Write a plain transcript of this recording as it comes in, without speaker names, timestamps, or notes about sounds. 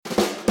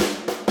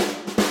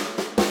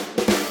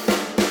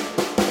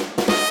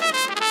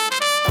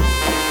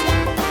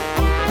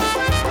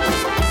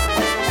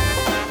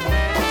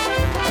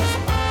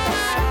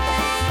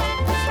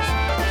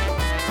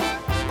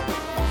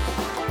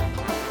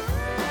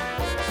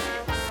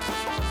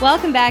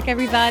Welcome back,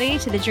 everybody,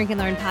 to the Drink and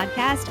Learn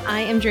podcast.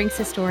 I am drinks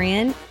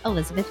historian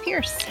Elizabeth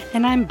Pierce.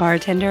 And I'm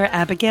bartender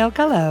Abigail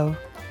Gallo.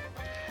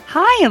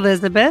 Hi,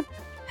 Elizabeth.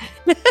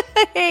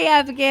 Hey,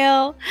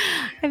 Abigail.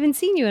 I haven't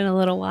seen you in a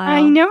little while.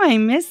 I know, I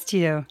missed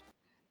you.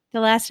 The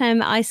last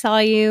time I saw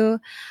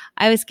you,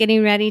 I was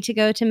getting ready to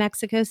go to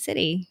Mexico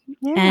City.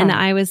 Yeah. And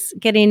I was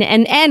getting,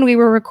 and we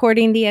were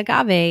recording the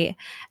agave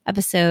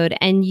episode.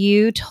 And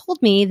you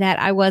told me that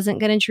I wasn't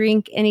going to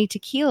drink any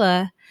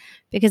tequila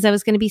because I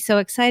was going to be so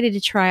excited to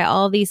try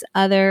all these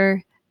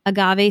other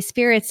agave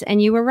spirits.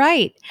 And you were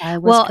right.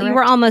 Correct. You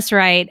were almost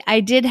right. I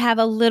did have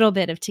a little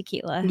bit of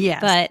tequila, yes,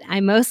 but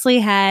I mostly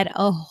had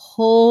a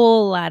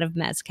whole lot of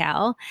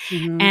mezcal.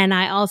 Mm-hmm. And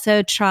I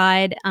also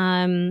tried,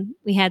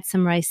 we had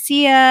some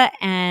raicilla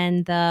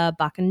and the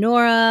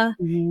bacanora,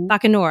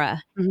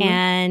 Mm-hmm.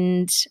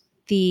 and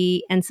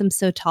some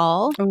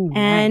Sotol. Oh,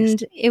 and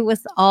nice. It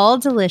was all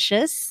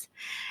delicious.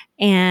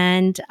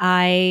 And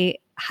I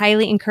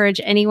highly encourage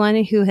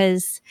anyone who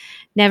has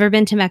never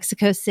been to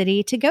Mexico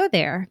City to go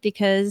there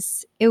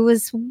because it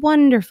was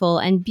wonderful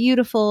and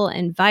beautiful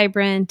and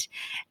vibrant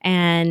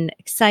and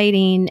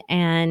exciting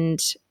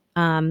and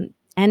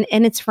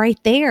it's right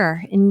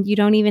there and you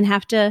don't even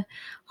have to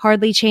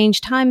hardly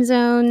change time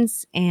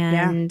zones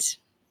and It's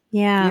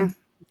a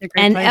great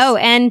and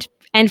place.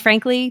 And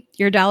frankly,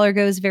 your dollar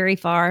goes very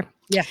far.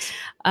 Yes.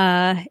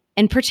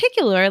 And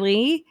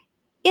particularly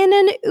in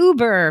an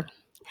Uber.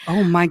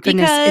 Oh my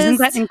goodness. Isn't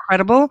that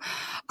incredible?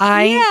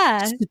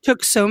 I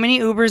took so many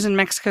Ubers in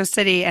Mexico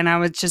City and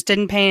I just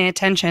didn't pay any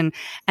attention.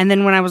 And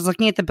then when I was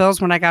looking at the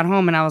bills when I got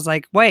home and I was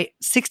like, wait,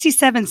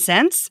 67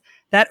 cents?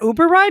 That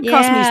Uber ride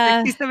cost me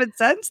 67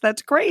 cents?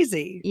 That's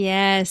crazy.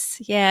 Yes.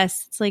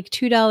 It's like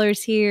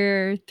 $2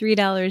 here,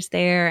 $3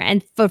 there.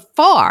 And for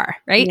far,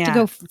 right? Yeah, to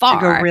go far.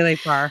 To go really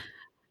far.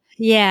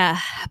 Yeah,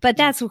 but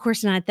that's, of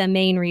course, not the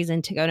main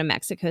reason to go to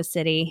Mexico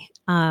City.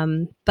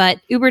 But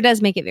Uber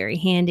does make it very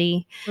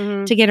handy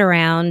to get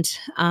around.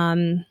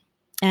 And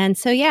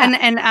so, yeah.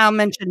 And I'll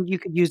mention you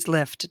could use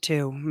Lyft,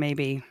 too,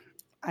 maybe.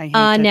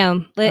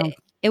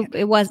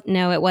 It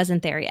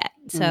wasn't there yet.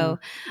 So,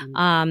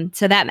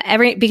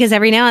 because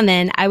every now and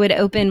then I would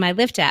open my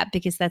Lyft app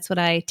because that's what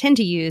I tend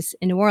to use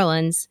in New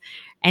Orleans.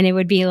 And it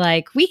would be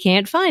like, we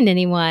can't find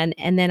anyone.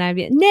 And then I'd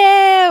be,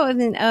 no. And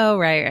then, oh,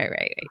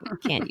 right.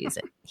 Can't use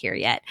it here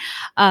yet.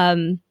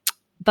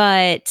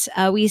 But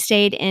we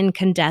stayed in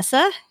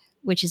Condesa,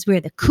 which is where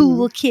the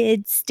cool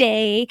kids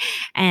stay.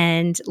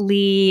 And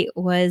Lee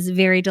was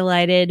very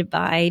delighted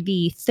by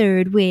the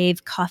Third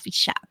Wave coffee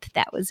shop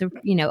that was,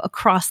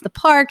 across the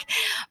park.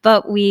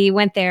 But we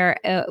went there,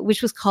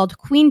 which was called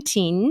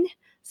Quintin,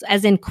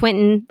 as in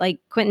Quentin, like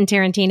Quentin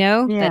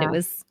Tarantino, but it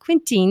was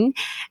Quintin.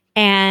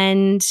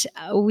 And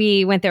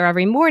we went there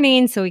every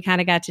morning. So we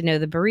kind of got to know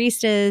the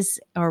baristas,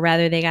 or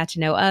rather they got to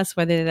know us,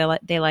 whether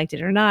they liked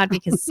it or not,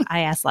 because I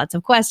asked lots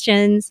of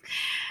questions.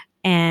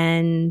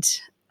 And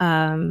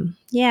so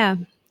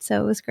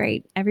it was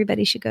great.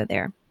 Everybody should go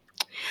there.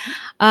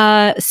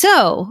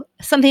 So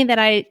something that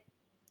I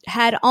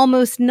had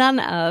almost none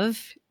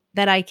of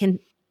that I can,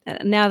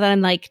 now that I'm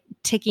like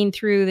ticking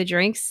through the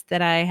drinks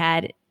that I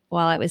had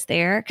while I was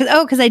there.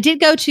 Because I did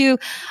go to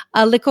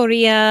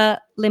Licoria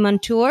Le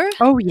Montour.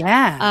 Oh,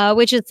 yeah.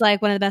 Which is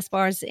like one of the best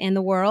bars in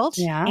the world.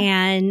 Yeah.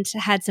 And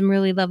had some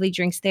really lovely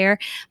drinks there.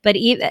 But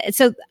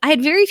so I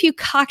had very few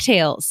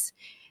cocktails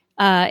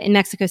in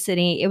Mexico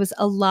City. It was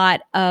a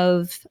lot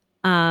of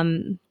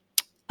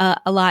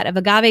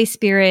agave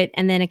spirit.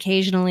 And then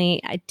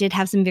occasionally I did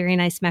have some very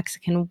nice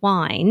Mexican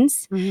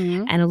wines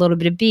and a little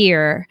bit of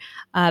beer,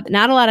 but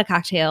not a lot of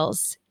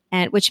cocktails.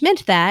 And which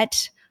meant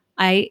that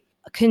I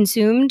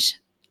consumed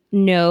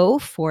no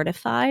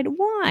fortified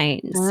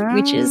wines,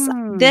 which is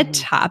the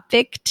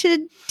topic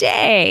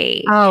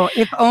today. Oh,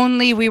 if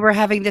only we were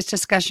having this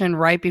discussion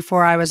right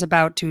before I was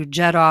about to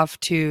jet off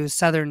to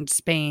southern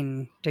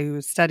Spain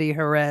to study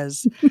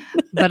Jerez.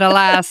 But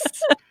alas,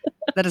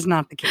 that is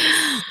not the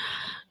case.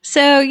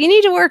 So you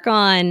need to work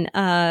on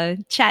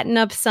chatting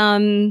up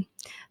some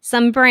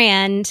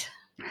brand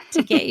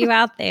to get you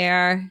out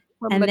there.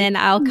 And then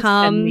I'll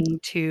come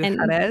to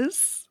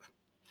Jerez.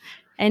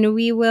 And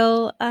we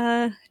will do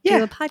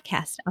a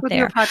podcast out there.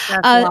 Your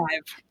podcast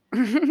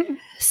live.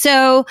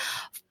 So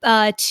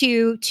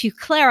to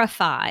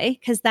clarify,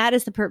 because that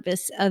is the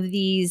purpose of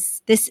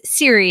this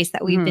series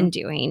that we've been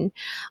doing.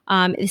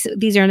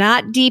 These are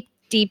not deep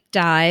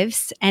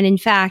dives. And in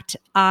fact,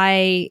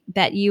 I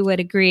bet you would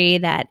agree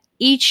that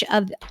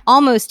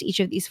almost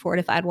each of these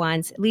fortified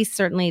wines, at least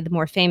certainly the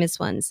more famous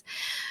ones,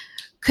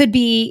 could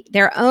be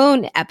their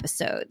own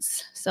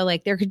episodes. So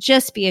like there could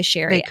just be a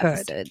sherry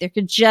episode. There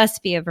could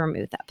just be a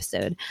vermouth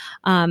episode.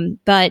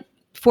 But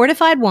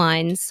fortified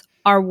wines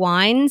are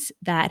wines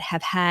that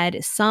have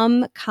had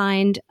some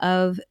kind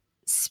of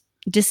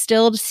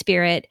distilled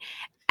spirit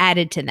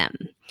added to them.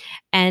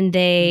 And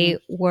they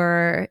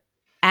were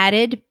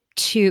added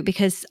to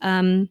because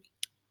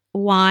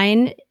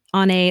wine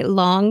on a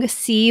long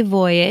sea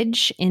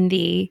voyage in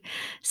the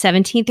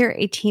 17th or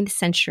 18th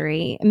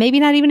century, maybe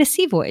not even a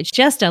sea voyage,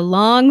 just a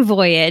long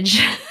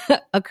voyage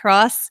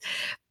across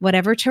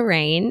whatever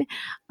terrain,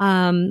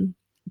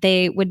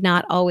 they would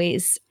not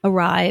always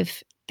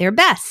arrive their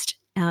best.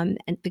 And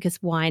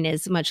because wine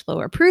is much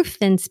lower proof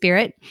than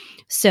spirit,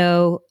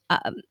 so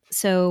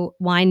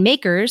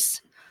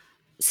winemakers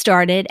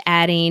started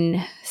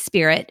adding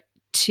spirit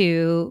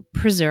to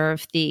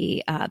preserve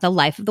the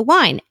life of the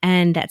wine,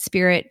 and that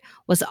spirit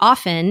was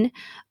often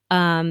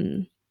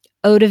eau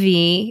de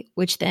vie,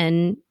 which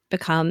then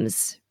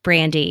becomes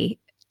brandy,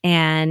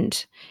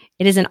 and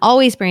it isn't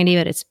always brandy,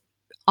 but it's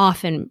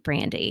often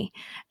brandy.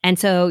 And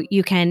so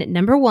you can,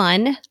 number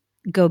one,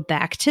 go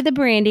back to the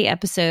brandy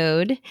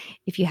episode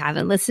if you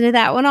haven't listened to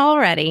that one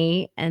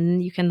already,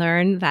 and you can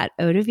learn about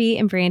eau de vie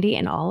and brandy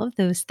and all of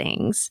those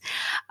things.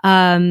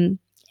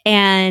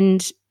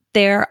 And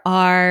there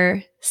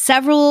are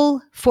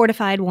several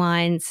fortified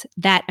wines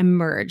that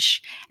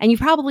emerge. And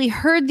you've probably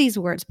heard these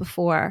words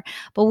before,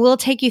 but we'll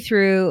take you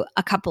through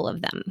a couple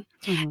of them.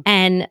 Mm-hmm.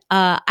 And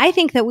I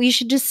think that we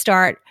should just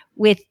start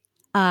with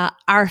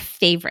our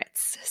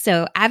favorites.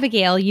 So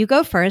Abigail, you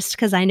go first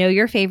because I know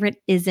your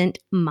favorite isn't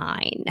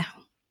mine.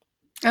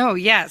 Oh,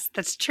 yes,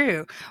 that's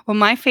true. Well,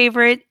 my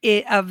favorite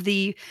of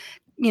the,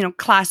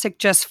 classic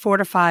just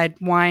fortified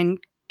wine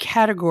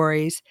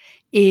categories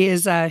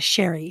is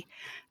sherry.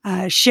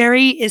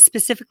 Sherry is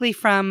specifically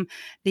from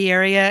the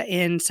area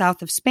in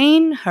south of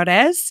Spain,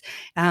 Jerez.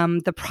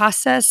 The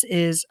process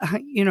is,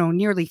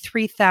 nearly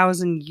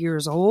 3,000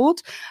 years old.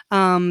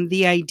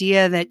 The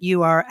idea that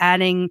you are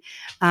adding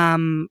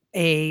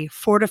a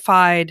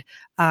fortified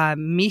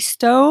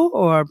misto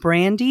or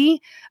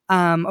brandy,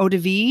 eau de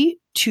vie,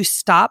 to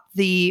stop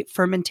the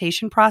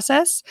fermentation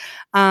process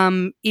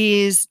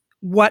is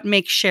what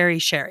makes sherry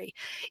sherry.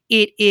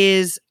 It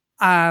is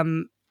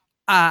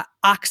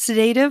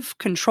oxidative,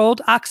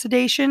 controlled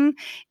oxidation.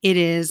 It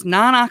is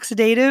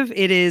non-oxidative.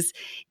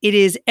 It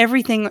is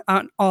everything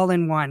all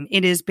in one.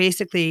 It is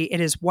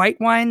white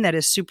wine that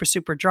is super,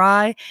 super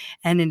dry,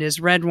 and it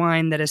is red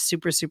wine that is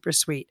super, super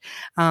sweet.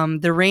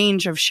 The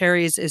range of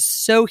sherries is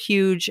so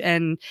huge.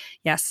 And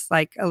yes,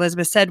 like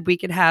Elizabeth said, we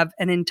could have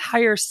an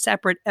entire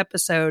separate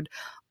episode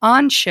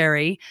on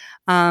sherry.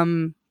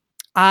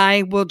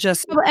 I will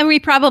just... And we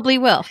probably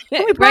will.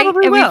 And we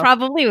probably will. And we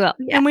probably will.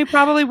 Yeah. And we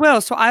probably will.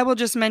 So I will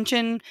just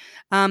mention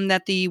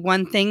that the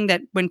one thing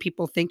that when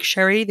people think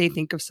sherry, they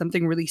think of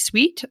something really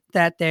sweet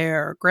that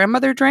their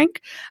grandmother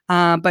drank.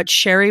 But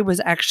sherry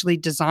was actually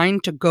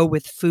designed to go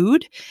with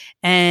food,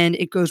 and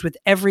it goes with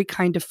every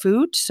kind of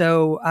food.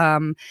 So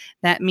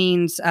that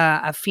means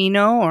a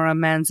fino or a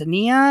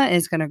manzanilla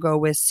is going to go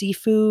with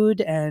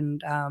seafood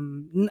and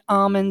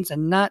almonds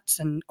and nuts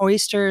and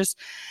oysters.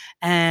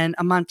 And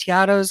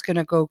Amontillado is going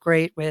to go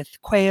great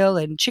with quail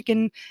and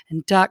chicken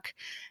and duck.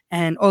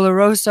 And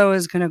Oloroso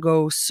is going to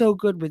go so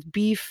good with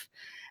beef.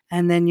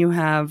 And then you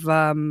have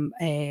a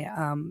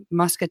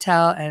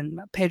Muscatel and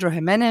Pedro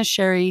Jimenez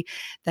sherry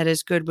that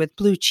is good with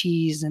blue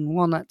cheese and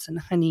walnuts and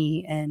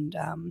honey and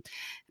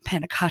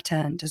panna cotta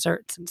and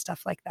desserts and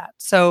stuff like that.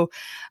 So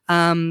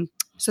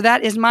that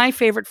is my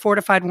favorite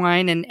fortified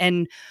wine.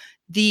 And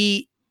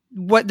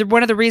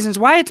one of the reasons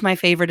why it's my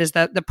favorite is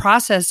that the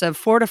process of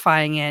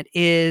fortifying it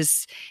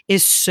is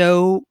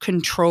so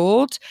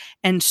controlled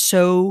and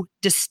so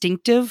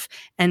distinctive,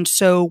 and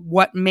so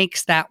what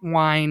makes that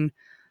wine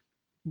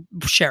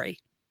sherry.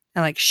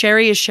 And like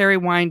sherry is sherry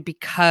wine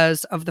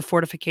because of the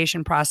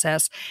fortification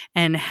process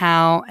and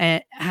how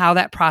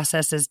that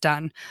process is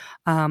done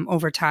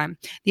over time.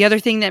 The other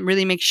thing that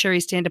really makes sherry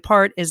stand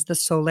apart is the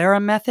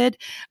Solera method,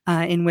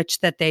 in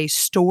which that they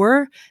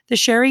store the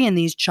sherry in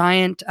these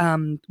giant,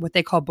 what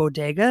they call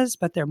bodegas,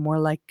 but they're more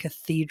like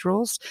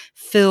cathedrals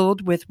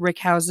filled with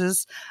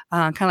rickhouses,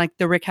 kind of like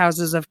the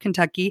rickhouses of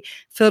Kentucky,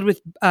 filled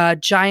with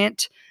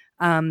giant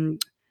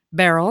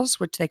barrels,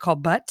 which they call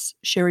butts,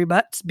 sherry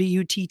butts,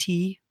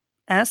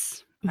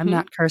 Butts. I'm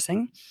not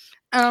cursing.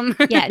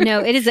 Yeah, no,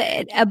 it is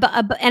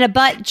a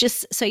butt,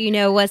 just so you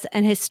know, was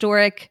an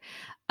historic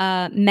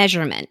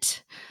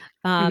measurement.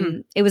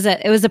 It was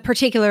a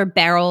particular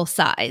barrel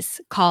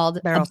size called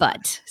a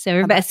butt.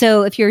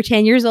 So if you're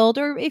 10 years old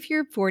or if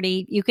you're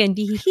 40, you can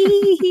be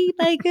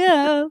like,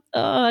 oh,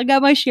 I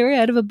got my sherry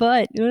out of a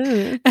butt.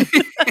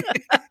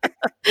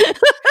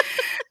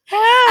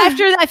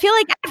 I feel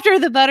like after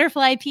the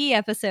butterfly pea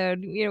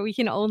episode, we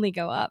can only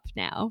go up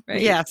now,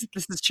 right? Yes,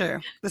 this is true.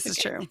 This is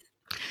true.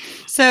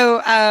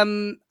 So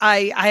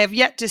I have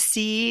yet to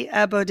see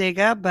a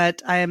bodega,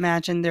 but I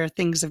imagine there are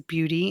things of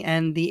beauty,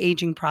 and the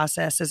aging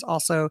process is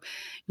also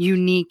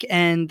unique,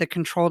 and the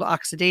controlled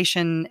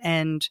oxidation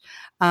and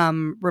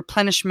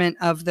replenishment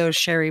of those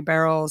sherry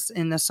barrels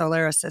in the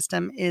Solera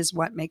system is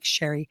what makes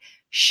sherry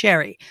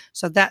sherry.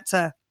 So that's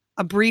a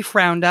brief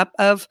roundup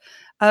of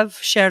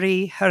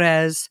Sherry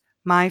Jerez,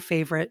 my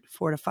favorite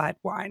fortified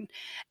wine.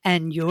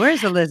 And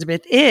yours,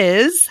 Elizabeth,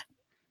 is...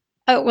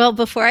 Oh, well,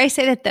 before I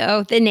say that,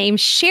 though, the name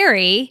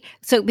sherry,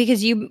 so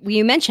because you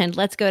mentioned,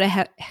 let's go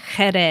to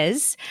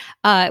Jerez,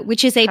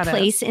 which is a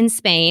place in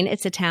Spain.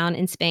 It's a town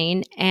in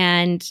Spain.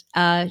 And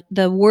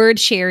the word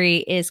sherry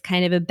is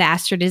kind of a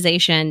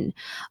bastardization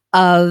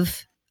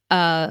of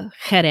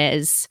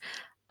Jerez.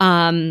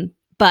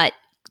 but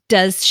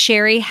does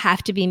sherry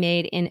have to be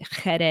made in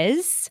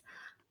Jerez?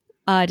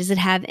 Does it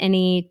have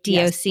any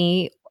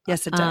DOC?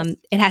 Yes, it does.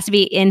 It has to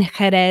be in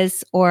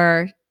Jerez,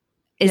 or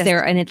is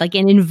there an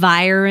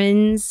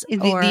environs?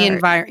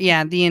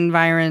 The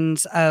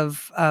environs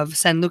of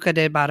San Luca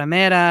de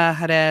Barrameda,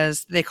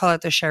 Jerez. They call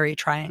it the Sherry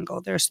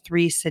Triangle. There's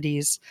 3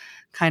 cities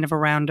kind of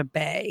around a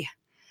bay,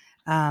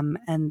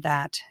 and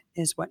that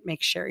is what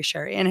makes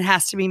sherry. And it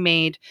has to be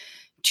made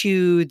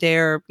to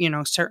their,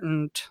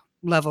 certain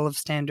level of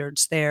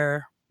standards,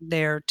 their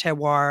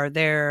terroir,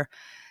 their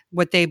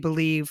what they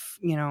believe,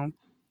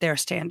 their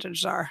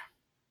standards are.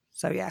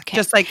 So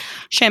just like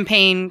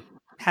champagne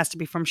has to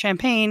be from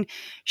Champagne,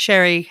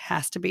 sherry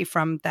has to be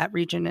from that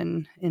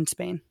region in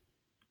Spain.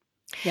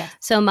 Yeah.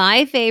 So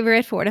my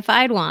favorite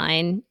fortified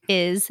wine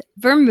is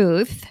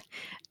vermouth,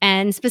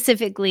 and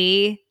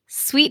specifically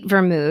sweet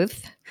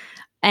vermouth.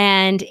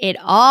 And it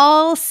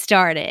all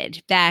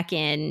started back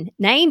in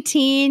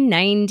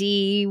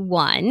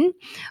 1991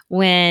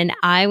 when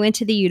I went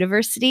to the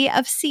University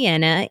of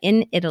Siena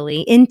in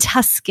Italy, in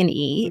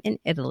Tuscany, in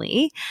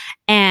Italy.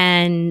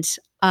 And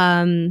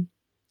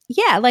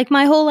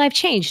my whole life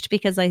changed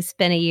because I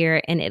spent a year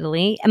in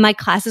Italy, and my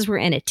classes were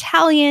in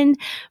Italian,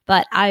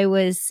 but I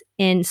was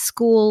in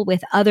school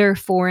with other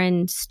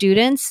foreign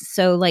students.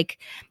 So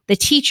the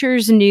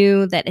teachers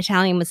knew that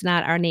Italian was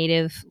not our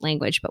native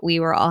language, but we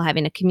were all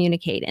having to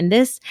communicate in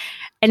this.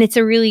 And it's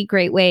a really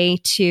great way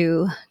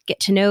to get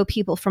to know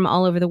people from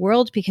all over the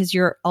world because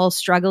you're all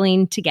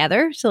struggling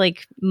together to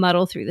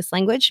muddle through this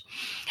language.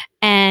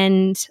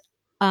 And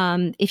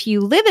if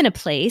you live in a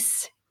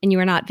place and you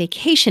are not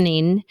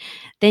vacationing,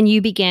 then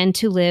you begin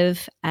to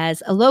live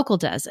as a local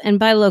does. And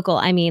by local,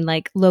 I mean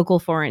local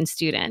foreign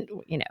student,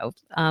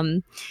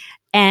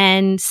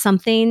 and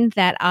something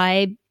that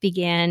I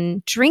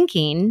began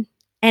drinking,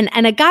 and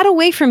it got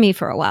away from me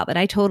for a while, but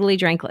I totally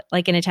drank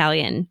like an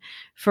Italian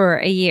for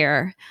a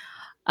year.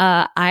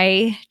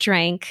 I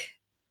drank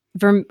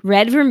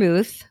red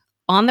vermouth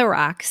on the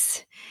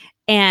rocks,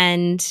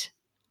 and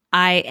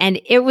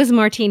it was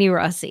Martini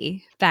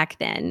Rossi back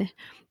then,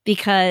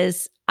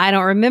 because I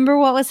don't remember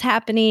what was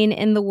happening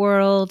in the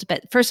world.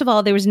 But first of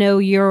all, there was no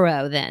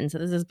euro then. So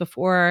this is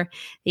before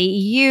the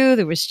EU.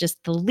 There was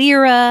just the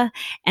lira.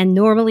 And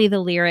normally the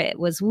lira, it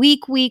was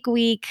weak,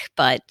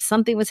 but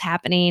something was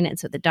happening. And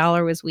so the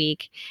dollar was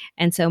weak.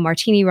 And so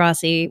Martini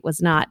Rossi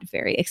was not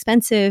very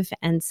expensive.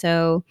 And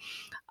so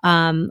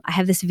I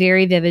have this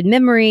very vivid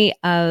memory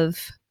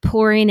of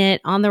pouring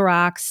it on the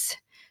rocks,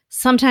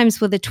 sometimes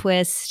with a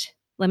twist,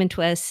 lemon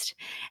twist.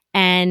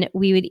 And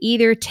we would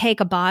either take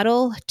a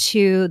bottle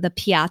to the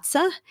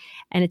piazza,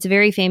 and it's a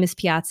very famous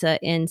piazza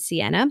in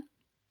Siena,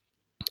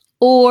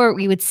 or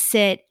we would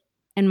sit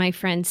in my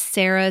friend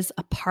Sarah's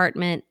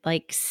apartment,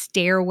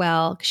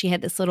 stairwell. She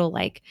had this little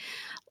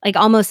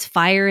almost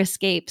fire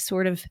escape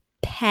sort of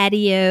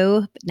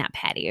patio, but not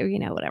patio,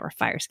 whatever,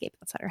 fire escape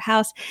outside her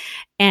house.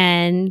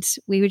 And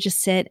we would just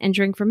sit and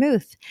drink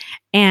vermouth.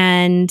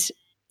 And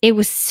it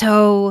was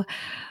so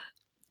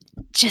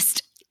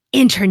just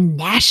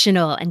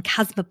international and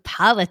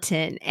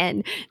cosmopolitan,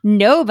 and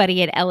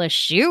nobody at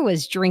LSU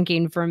was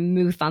drinking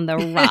vermouth on the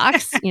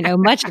rocks,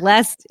 much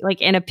less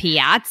in a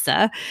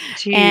piazza.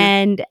 Jeez.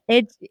 And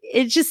it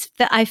just,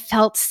 I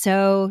felt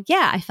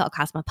I felt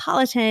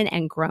cosmopolitan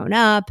and grown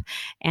up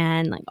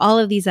and all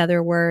of these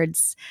other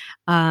words.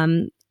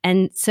 And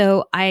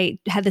so I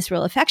had this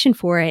real affection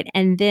for it.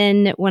 And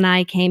then when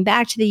I came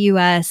back to the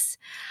US,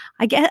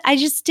 I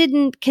just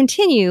didn't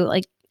continue.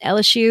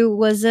 LSU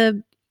was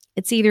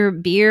it's either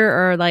beer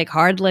or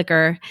hard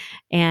liquor.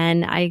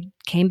 And I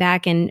came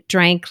back and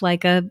drank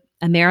like a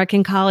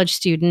American college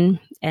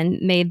student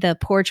and made the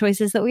poor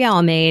choices that we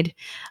all made,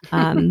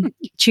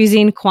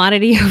 choosing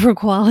quantity over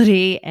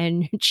quality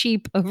and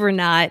cheap over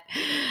not.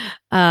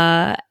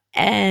 But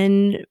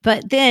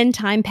then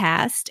time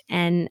passed,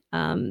 and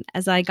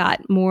as I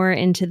got more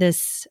into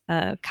this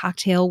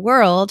cocktail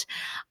world,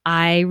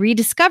 I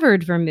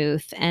rediscovered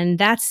vermouth,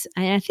 and I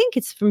think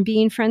it's from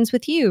being friends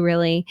with you,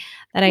 really,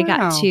 that I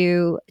got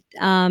to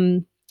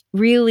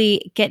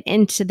really get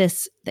into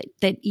this.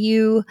 That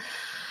you,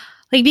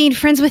 being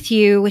friends with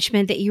you, which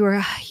meant that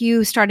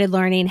you started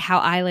learning how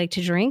I like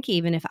to drink,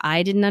 even if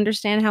I didn't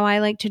understand how I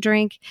like to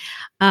drink,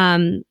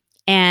 and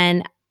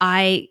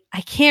I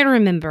can't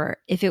remember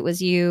if it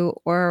was you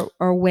or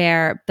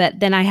where, but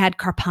then I had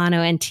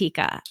Carpano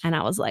Antica, and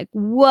I was like,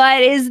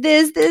 what is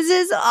this? This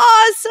is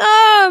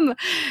awesome.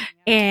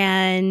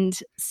 And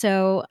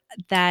so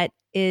that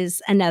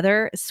is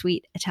another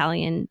sweet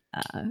Italian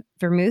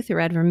vermouth, a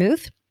red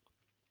vermouth.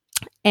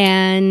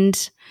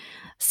 And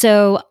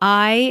so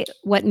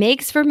what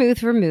makes vermouth,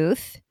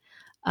 vermouth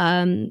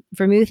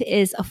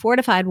is a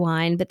fortified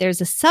wine, but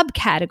there's a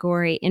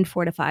subcategory in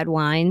fortified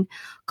wine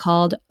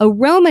called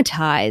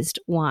aromatized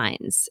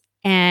wines.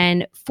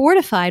 And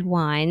fortified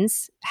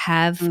wines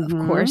have, of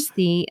course,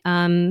 the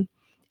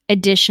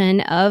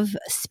addition of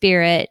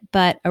spirit,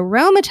 but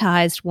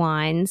aromatized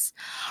wines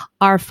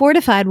are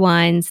fortified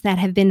wines that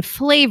have been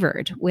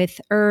flavored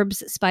with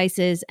herbs,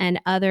 spices,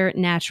 and other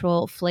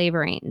natural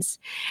flavorings.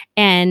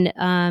 And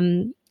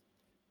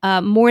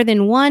more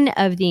than one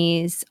of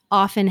these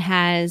often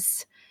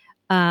has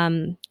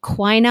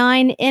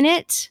quinine in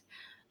it.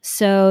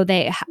 So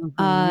they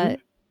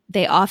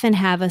often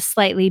have a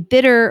slightly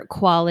bitter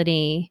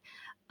quality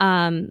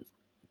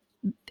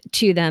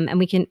to them, and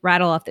we can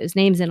rattle off those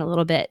names in a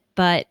little bit.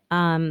 But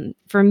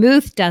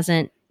vermouth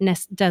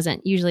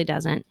usually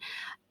doesn't,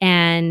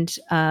 and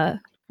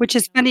which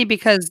is funny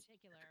because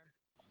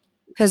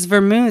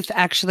vermouth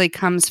actually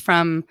comes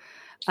from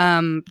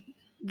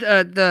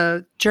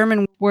the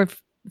German word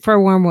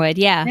for wormwood,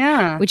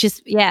 which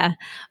is vermouth.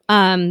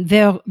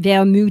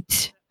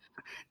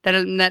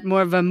 That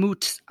more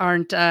vermouths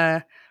aren't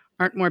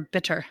more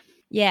bitter.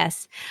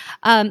 Yes.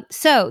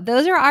 So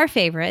those are our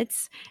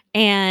favorites,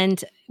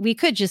 and we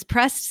could just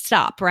press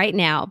stop right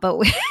now,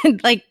 but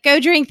go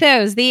drink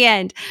those, the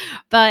end.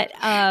 But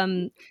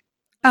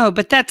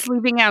but that's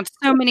leaving out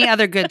so many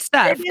other good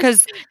stuff,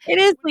 because it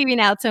is leaving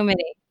out so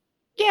many.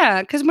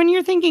 Yeah, because when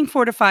you're thinking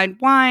fortified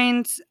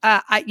wines,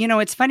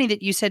 it's funny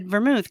that you said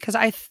vermouth, because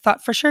I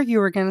thought for sure you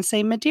were going to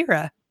say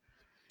Madeira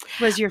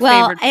was your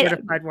favorite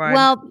fortified wine.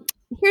 Well,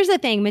 here's the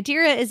thing.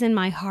 Madeira is in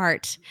my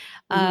heart,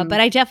 but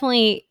I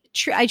definitely...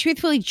 I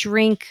truthfully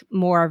drink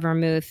more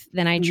vermouth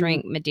than I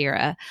drink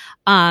Madeira.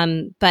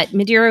 But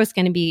Madeira was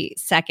going to be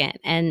second.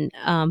 And,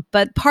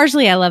 but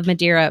partially I love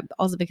Madeira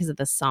also because of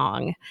the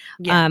song,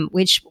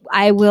 which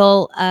I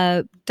will,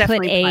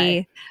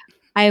 definitely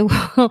I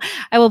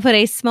will put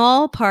a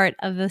small part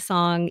of the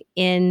song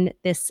in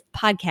this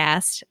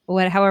podcast,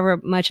 however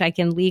much I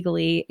can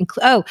legally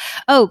include.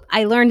 Oh,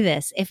 I learned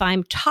this. If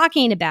I'm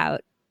talking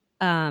about,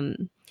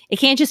 it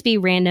can't just be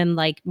random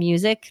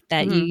music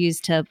that you use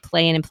to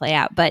play in and play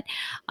out. But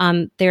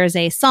there's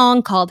a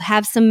song called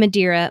Have Some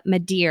Madeira,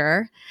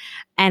 Madeira.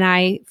 And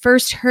I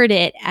first heard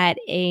it at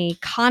a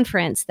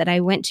conference that I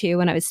went to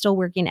when I was still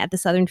working at the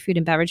Southern Food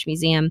and Beverage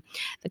Museum.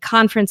 The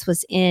conference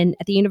was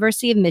at the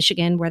University of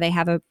Michigan, where they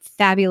have a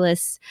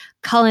fabulous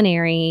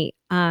culinary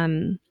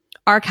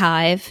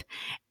archive.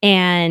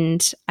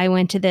 And I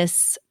went to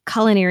this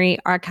culinary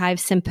archive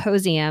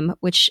symposium,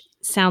 which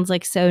sounds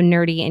like so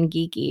nerdy and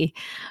geeky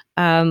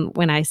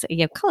when I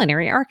say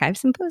culinary archive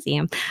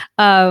symposium.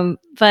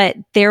 But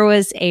there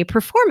was a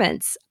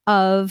performance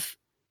of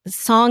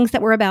songs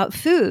that were about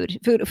food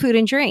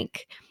and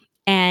drink.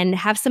 And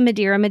Have Some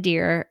Madeira,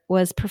 Madeira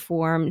was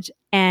performed.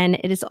 And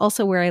it is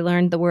also where I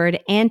learned the word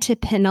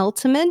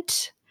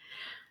antepenultimate,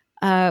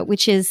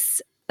 which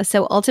is...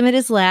 So ultimate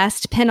is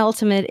last,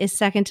 penultimate is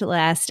second to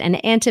last, and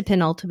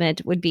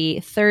antepenultimate would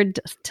be third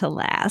to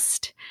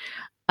last.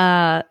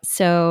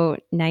 So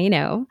now you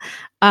know.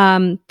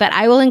 But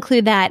I will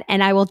include that,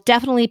 and I will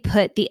definitely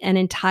put an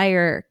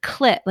entire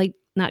clip,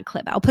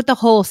 I'll put the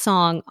whole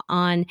song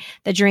on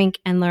the Drink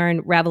and Learn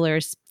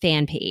Revelers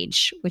fan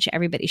page, which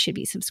everybody should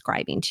be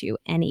subscribing to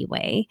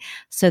anyway,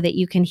 so that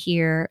you can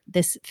hear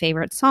this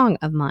favorite song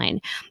of mine.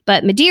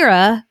 But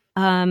Madeira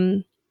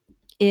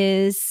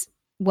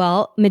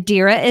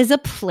Madeira is a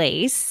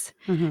place,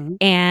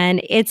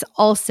 and it's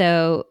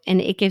also,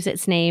 and it gives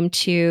its name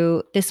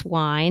to this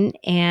wine.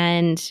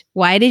 And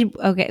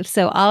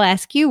so I'll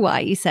ask you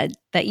why you said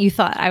that you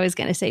thought I was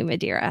going to say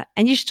Madeira,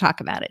 and you should talk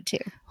about it too.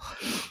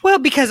 Well,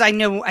 because I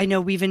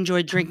know we've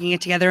enjoyed drinking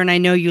it together, and I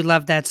know you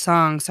love that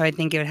song, so I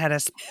think it had a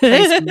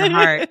place in your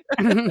heart.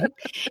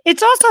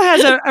 It also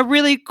has a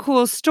really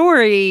cool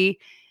story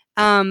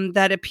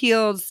that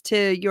appeals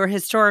to your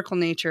historical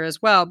nature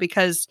as well,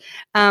 because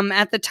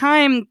at the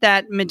time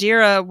that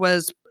Madeira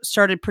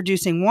started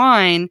producing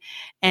wine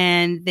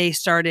and they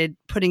started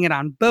putting it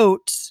on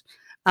boats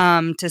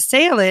to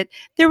sail it,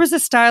 there was a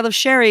style of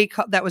sherry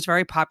that was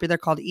very popular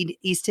called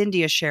East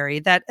India sherry,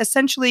 that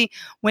essentially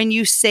when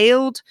you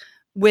sailed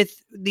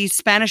with these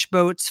Spanish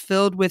boats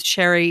filled with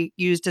sherry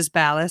used as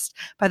ballast,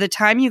 by the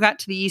time you got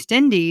to the East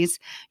Indies,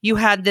 you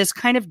had this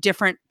kind of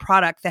different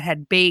product that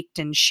had baked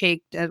and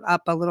shaked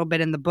up a little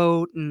bit in the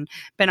boat and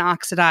been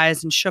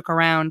oxidized and shook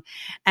around.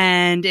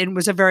 And it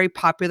was a very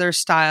popular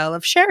style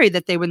of sherry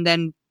that they would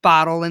then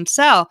bottle and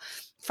sell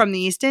from the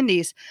East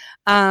Indies.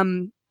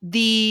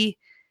 The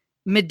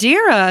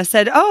Madeira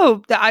said,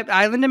 the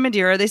island of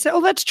Madeira, they said,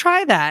 let's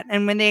try that.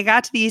 And when they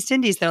got to the East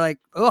Indies, they're like,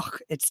 ugh,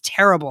 it's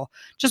terrible.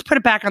 Just put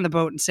it back on the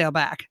boat and sail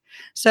back.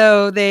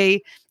 So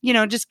they,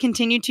 just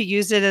continued to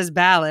use it as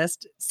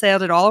ballast,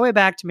 sailed it all the way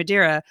back to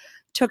Madeira,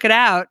 took it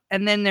out,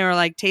 and then they were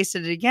like,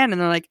 tasted it again.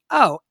 And they're like,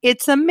 oh,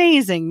 it's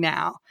amazing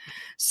now.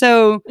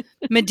 So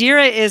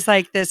Madeira is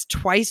like this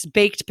twice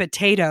baked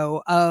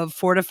potato of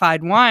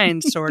fortified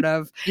wine, sort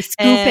of. You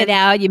scoop it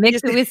out, you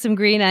mix it with some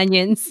green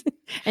onions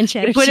and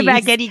cheddar cheese. Put it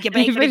back in, you can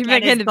make it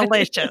again. It's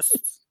delicious.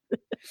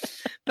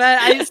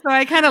 So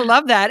I kind of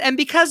love that. And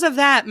because of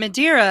that,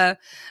 Madeira,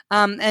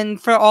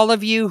 and for all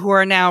of you who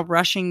are now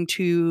rushing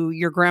to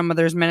your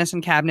grandmother's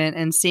medicine cabinet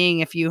and seeing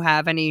if you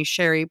have any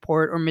sherry,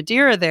 port, or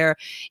Madeira there,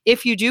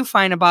 if you do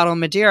find a bottle of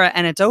Madeira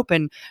and it's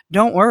open,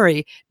 don't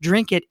worry,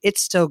 drink it.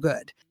 It's still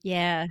good.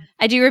 Yeah.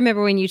 I do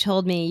remember when you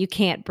told me you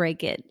can't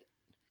break it.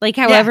 Like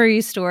however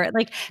you store it,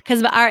 like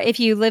because if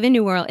you live in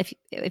New Orleans,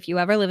 if you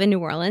ever live in New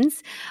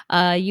Orleans,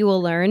 you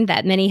will learn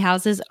that many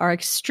houses are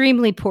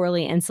extremely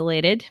poorly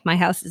insulated. My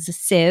house is a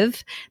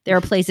sieve. There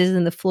are places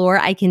in the floor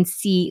I can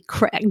see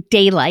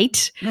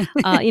daylight,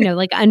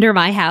 like under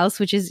my house,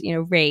 which is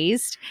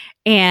raised.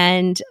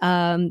 And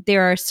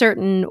there are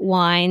certain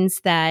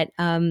wines that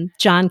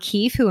John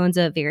Keefe, who owns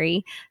a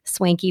very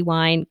swanky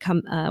wine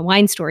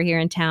store here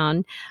in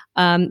town,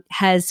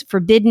 has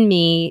forbidden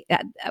me.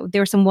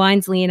 There were some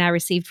wines Lee and I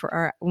received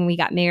when we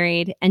got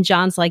married, and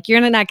John's like,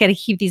 "You're not going to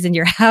keep these in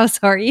your house,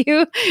 are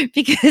you?"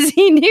 Because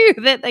he knew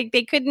that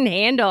they couldn't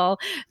handle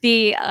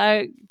the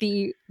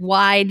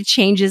wide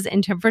changes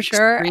in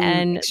temperature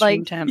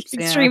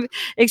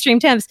extreme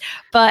temps.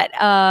 But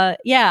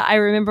I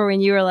remember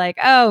when you were like,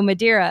 "Oh,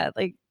 Madeira,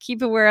 like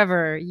keep it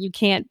wherever. You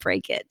can't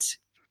break it.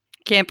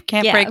 Can't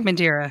break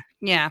Madeira."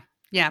 Yeah.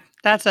 Yeah,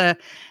 that's a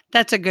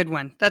good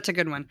one. That's a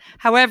good one.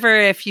 However,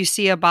 if you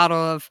see a bottle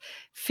of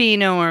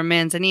Fino or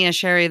Manzanilla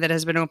sherry that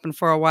has been open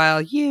for a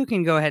while, you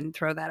can go ahead and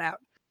throw that out.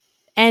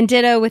 And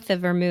ditto with the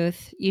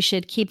vermouth. You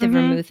should keep the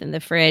vermouth in the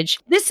fridge.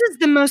 This is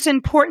the most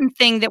important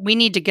thing that we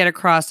need to get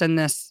across in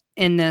this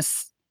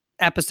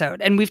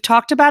episode. And we've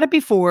talked about it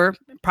before,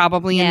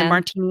 probably in the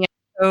Martini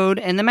episode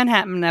and the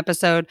Manhattan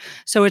episode.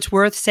 So it's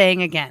worth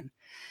saying again.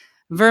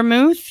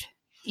 Vermouth,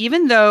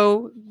 even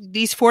though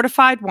these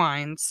fortified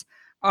wines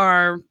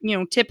are,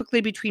 typically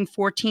between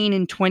 14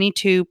 and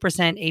 22%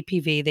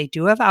 ABV. They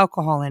do have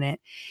alcohol in it.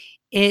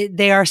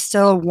 They are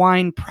still a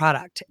wine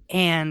product.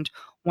 And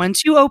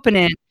once you open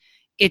it,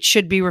 it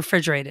should be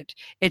refrigerated.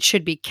 It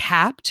should be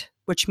capped,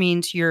 which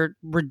means you're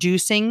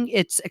reducing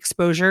its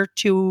exposure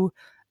to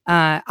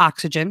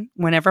oxygen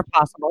whenever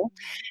possible.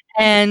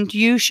 And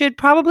you should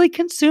probably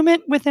consume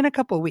it within a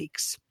couple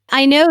weeks.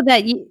 I know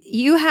that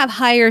you have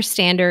higher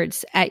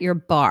standards at your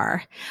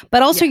bar,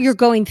 but also you're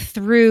going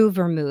through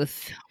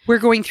vermouth. We're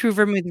going through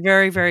vermouth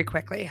very, very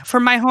quickly. For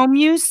my home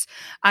use,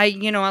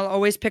 I'll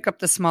always pick up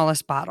the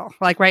smallest bottle.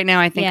 Like right now,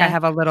 I think I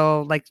have a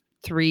little like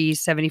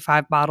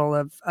 375 bottle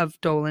of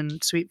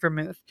Dolan sweet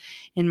vermouth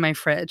in my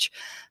fridge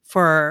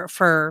for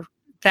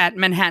that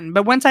Manhattan.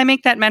 But once I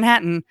make that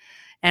Manhattan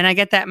and I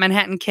get that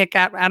Manhattan kick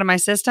out of my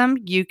system,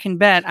 you can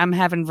bet I'm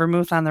having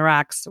vermouth on the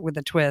rocks with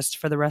a twist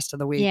for the rest of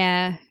the week.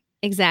 Yeah.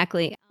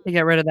 Exactly. To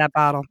get rid of that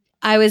bottle.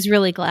 I was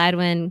really glad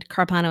when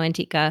Carpano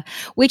Antica,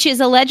 which is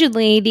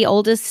allegedly the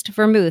oldest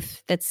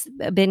vermouth that's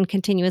been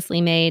continuously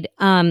made,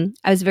 I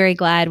was very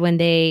glad when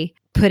they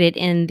put it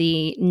in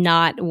the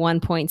not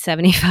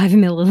 1.75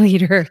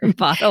 milliliter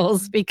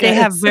bottles because they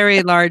have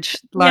very large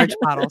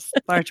bottles.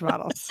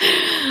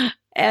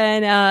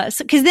 And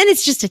because then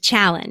it's just a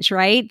challenge,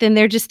 right? Then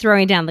they're just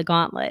throwing down the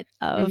gauntlet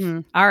of,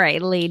 all right,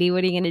 lady,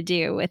 what are you going to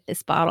do with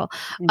this bottle?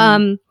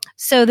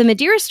 So the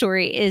Madeira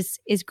story is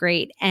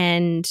great.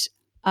 And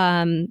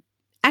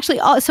actually,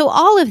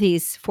 all of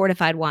these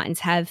fortified wines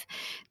have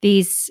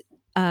these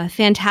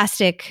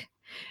fantastic,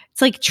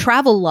 it's like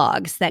travel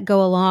logs that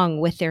go along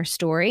with their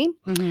story.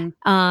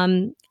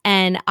 And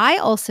I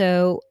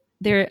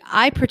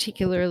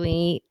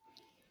particularly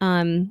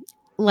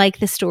like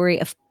the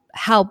story of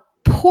how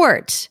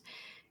port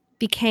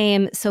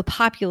became so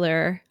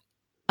popular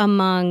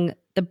among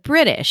the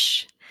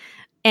British.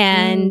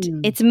 And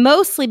it's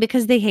mostly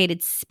because they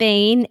hated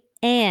Spain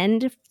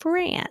and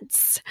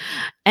France.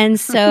 And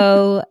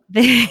so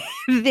France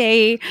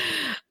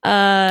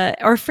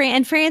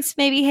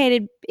maybe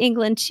hated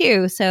England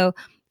too. So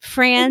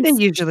France, they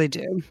usually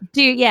do.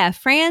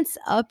 France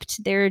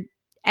upped their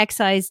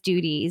excise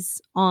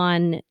duties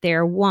on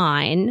their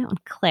wine, on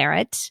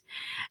claret.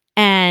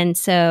 And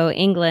so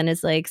England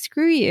is like,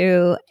 screw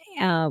you.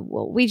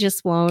 We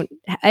just won't.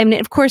 I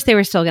mean, of course, they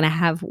were still going to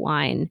have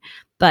wine,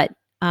 but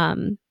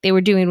they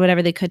were doing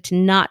whatever they could to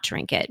not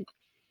drink it.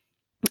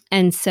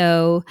 And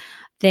so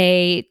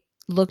they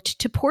looked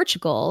to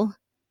Portugal,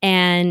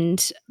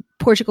 and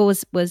Portugal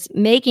was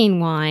making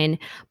wine.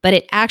 But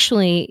it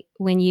actually,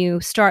 when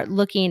you start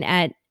looking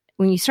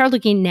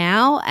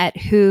now at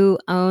who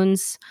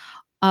owns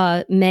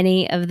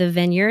many of the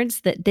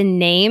vineyards, the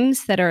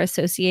names that are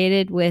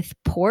associated with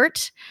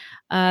port,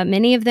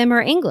 many of them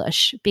are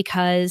English,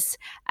 because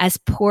as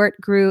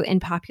port grew in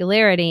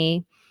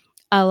popularity,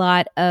 a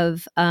lot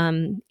of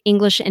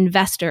English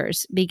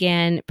investors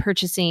began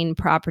purchasing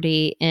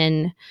property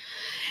in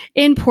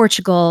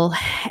Portugal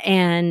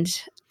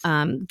and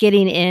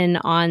getting in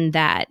on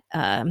that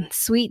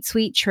sweet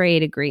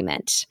trade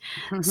agreement.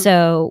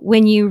 So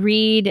when you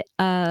read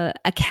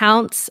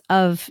accounts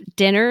of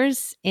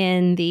dinners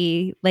in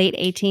the late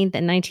 18th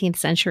and 19th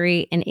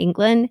century in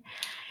England,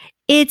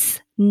 it's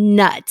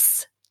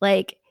nuts.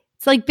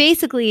 It's like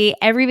basically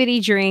everybody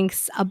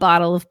drinks a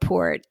bottle of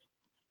port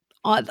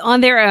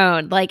on their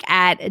own, like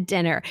at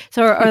dinner.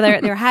 So, or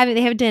they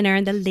have dinner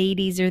and the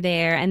ladies are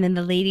there, and then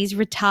the ladies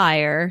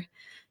retire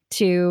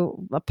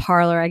to a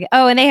parlor.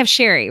 And they have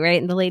sherry,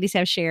 right? And the ladies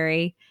have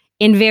sherry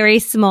in very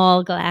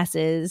small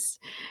glasses.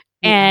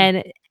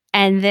 And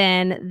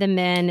then the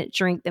men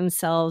drink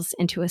themselves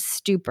into a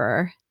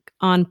stupor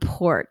on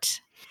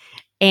port.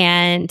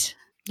 And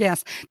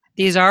yes,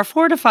 these are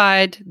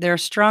fortified. They're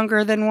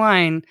stronger than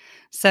wine.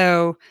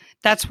 So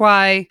that's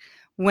why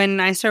when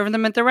I serve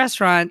them at the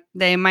restaurant,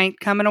 they might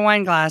come in a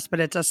wine glass, but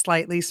it's a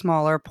slightly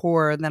smaller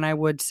pour than I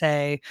would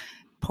say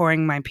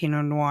pouring my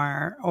Pinot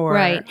Noir. Or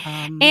right.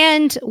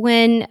 And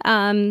when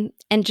and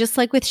just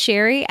like with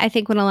sherry, I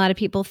think when a lot of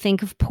people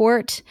think of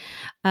port,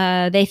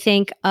 they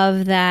think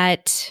of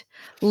that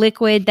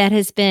liquid that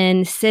has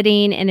been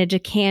sitting in a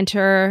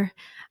decanter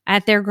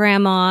at their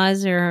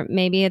grandma's or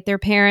maybe at their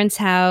parents'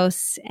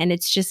 house, and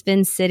it's just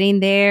been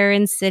sitting there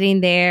and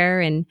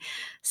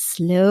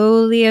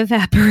slowly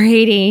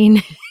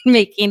evaporating,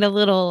 making a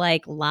little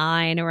like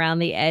line around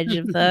the edge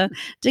of the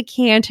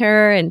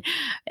decanter, and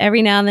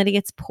every now and then it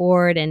gets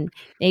poured, and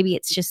maybe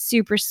it's just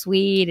super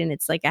sweet and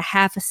it's like a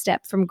half a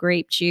step from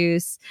grape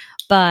juice.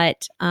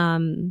 But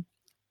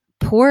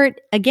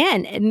port,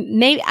 again,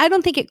 maybe I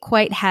don't think it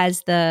quite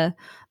has the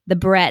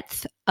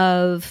breadth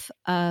of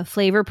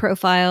flavor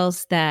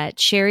profiles that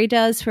sherry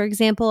does, for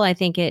example. I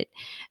think it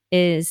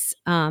is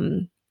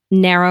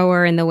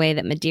narrower in the way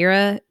that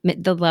Madeira,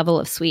 the level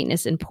of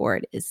sweetness in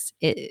port is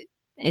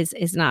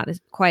not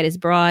quite as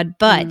broad,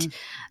 but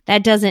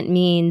that doesn't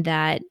mean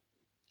that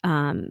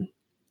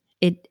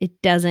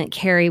it doesn't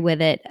carry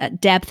with it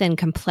depth and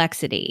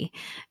complexity,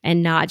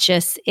 and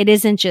it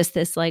isn't just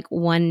this like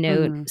one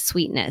note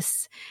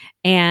sweetness.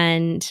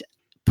 And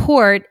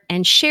port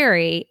and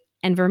sherry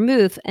and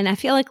vermouth, and I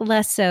feel like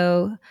less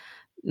so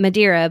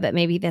Madeira, but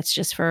maybe that's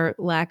just for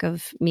lack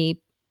of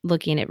me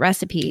looking at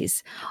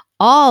recipes,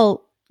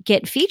 all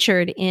get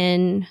featured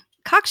in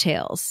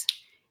cocktails.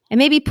 And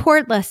maybe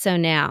port less so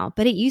now,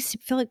 but it used to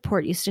feel like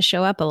port used to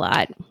show up a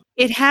lot.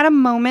 It had a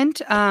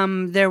moment.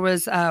 There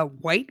was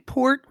white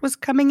port was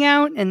coming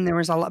out, and there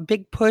was a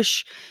big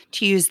push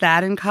to use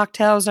that in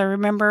cocktails. I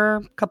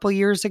remember a couple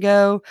years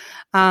ago.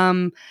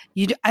 I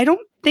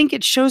don't think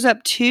it shows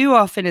up too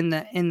often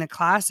in the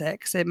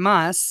classics. It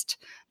must,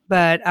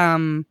 but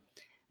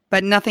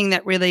nothing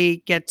that really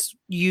gets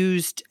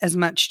used as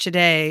much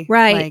today,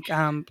 right?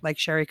 Like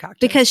sherry cocktails.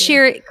 Because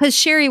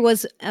sherry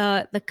was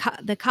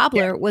the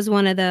cobbler was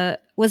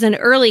was an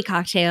early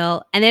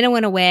cocktail, and then it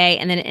went away,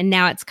 and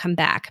now it's come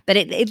back. But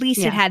at least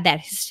it had that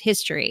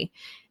history,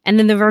 and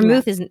then the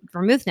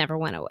vermouth never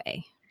went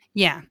away.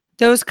 Yeah,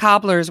 those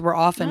cobblers were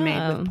often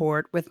made with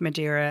port, with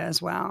Madeira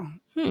as well,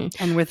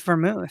 and with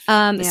vermouth.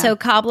 So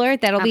cobbler,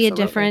 that'll be a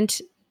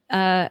different.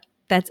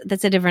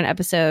 That's a different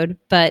episode,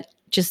 but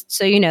just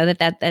so you know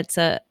that's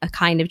a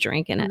kind of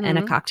drink and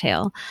a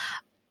cocktail.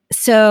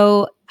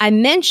 So I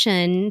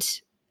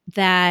mentioned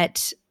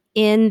that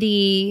in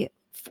the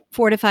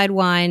fortified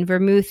wine,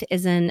 vermouth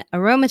is an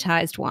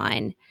aromatized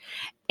wine.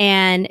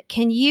 And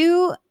can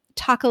you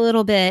talk a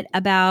little bit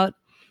about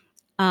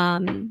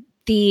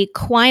the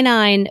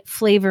quinine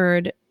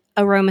flavored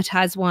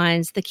aromatized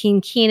wines, the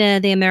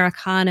Quinquina, the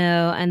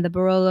Americano, and the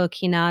Barolo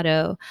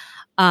Chinato?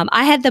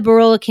 I had the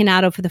Barolo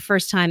Chinato for the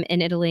first time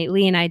in Italy.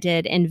 Lee and I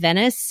did in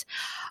Venice.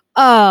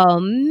 Oh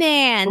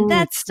man,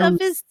 that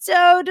stuff is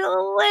so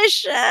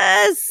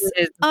delicious.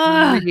 It's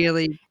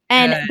really good.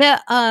 And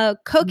the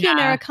Cocchi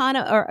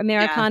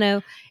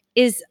Americano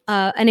is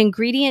an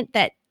ingredient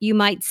that you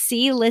might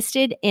see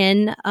listed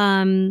in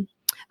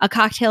a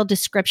cocktail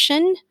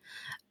description.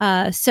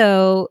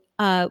 So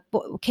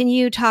can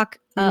you talk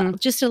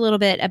just a little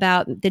bit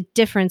about the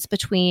difference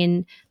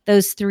between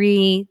those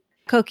three,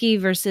 Cocchi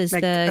versus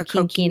like the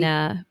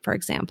Quinquina, for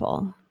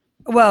example?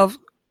 Well,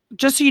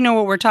 just so you know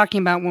what we're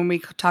talking about when we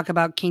talk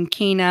about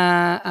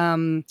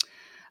Quinquina,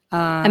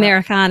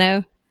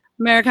 Americano,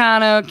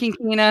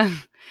 Quinquina,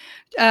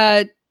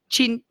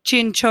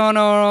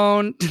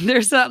 Cinchona.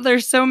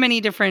 There's so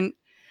many different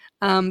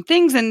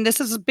things, and this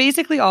is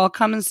basically all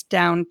comes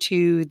down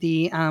to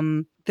the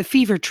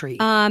fever tree.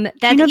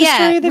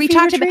 We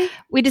talked about.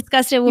 We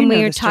discussed it when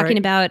we were talking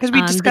about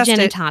the gin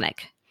and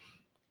tonic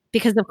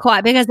because of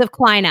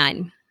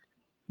quinine.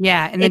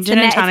 Yeah, and the gin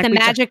and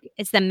tonic.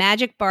 It's the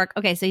magic bark.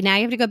 Okay, so now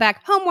you have to go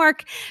back.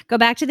 Homework. Go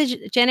back to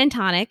the gin and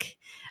tonic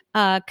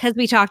because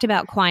we talked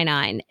about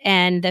quinine,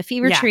 and the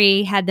fever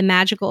tree had the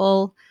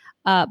magical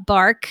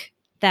bark.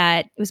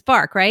 That it was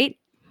bark, right?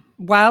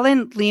 While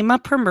in Lima,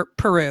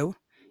 Peru,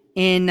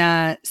 in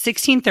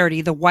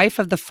 1630, the wife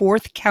of the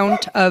fourth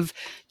Count of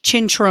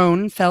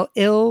Chinchon fell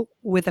ill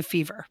with a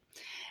fever.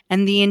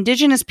 And the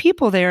indigenous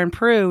people there in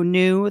Peru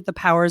knew the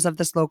powers of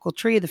this local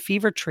tree, the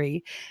fever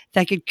tree,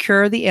 that could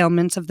cure the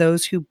ailments of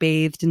those who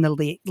bathed in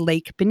the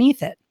lake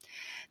beneath it.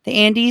 The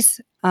Andes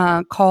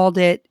called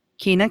it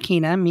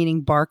Quina,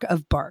 meaning bark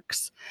of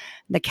barks.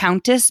 The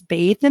countess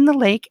bathed in the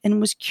lake and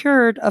was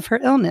cured of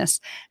her illness,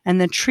 and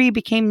the tree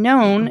became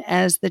known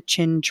as the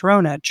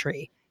Cinchona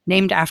tree,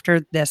 named after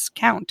this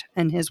count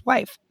and his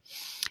wife.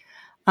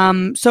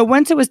 So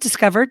once it was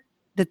discovered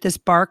that this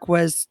bark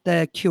was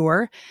the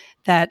cure,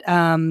 that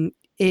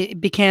it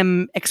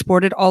became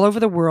exported all over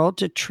the world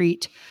to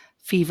treat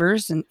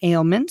fevers and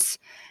ailments.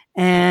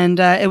 And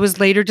it was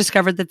later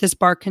discovered that this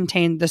bark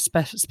contained the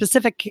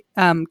specific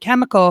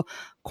chemical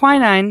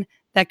quinine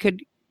that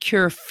could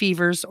cure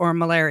fevers or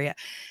malaria.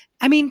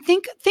 I mean,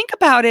 think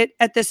about it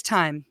at this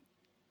time.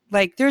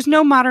 Like, there's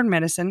no modern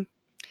medicine.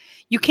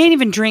 You can't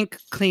even drink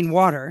clean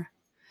water.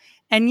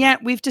 And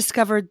yet we've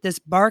discovered this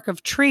bark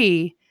of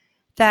tree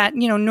that,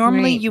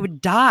 normally you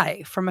would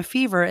die from a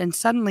fever, and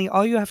suddenly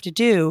all you have to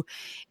do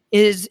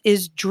is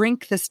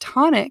drink this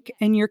tonic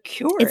and you're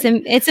cured.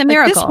 It's a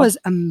miracle. This was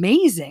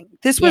amazing.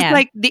 This was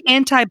like the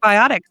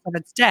antibiotics of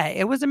its day.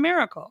 It was a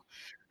miracle.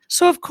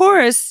 So of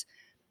course,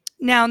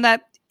 now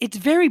that it's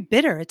very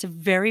bitter, it's a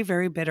very,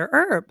 very bitter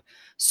herb.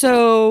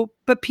 So,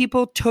 but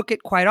people took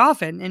it quite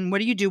often. And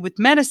what do you do with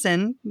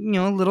medicine?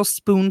 A little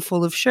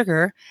spoonful of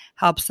sugar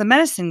helps the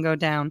medicine go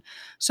down.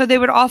 So they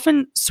would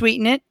often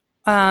sweeten it,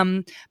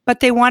 but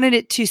they wanted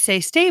it to stay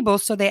stable,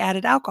 so they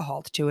added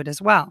alcohol to it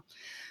as well.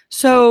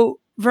 So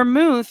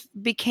vermouth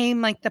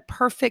became like the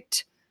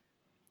perfect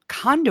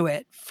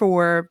conduit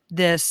for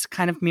this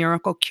kind of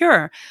miracle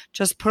cure.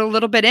 Just put a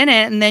little bit in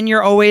it, and then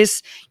you're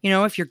always,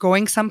 if you're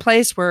going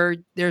someplace where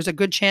there's a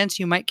good chance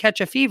you might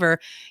catch a fever,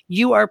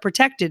 you are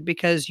protected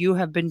because you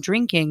have been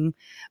drinking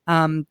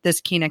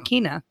this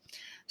quina.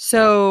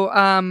 So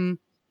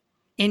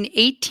in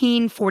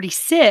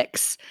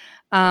 1846,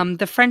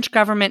 the French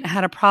government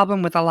had a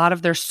problem with a lot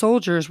of their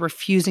soldiers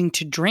refusing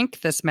to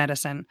drink this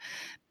medicine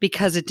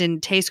because it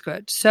didn't taste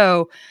good.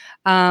 So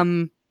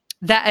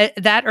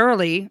that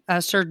early,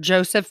 Sir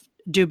Joseph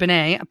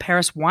Dubonnet, a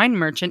Paris wine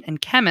merchant and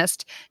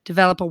chemist,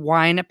 developed a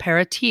wine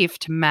aperitif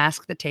to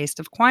mask the taste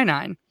of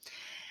quinine.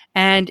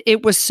 And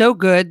it was so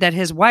good that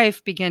his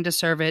wife began to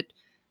serve it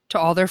to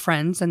all their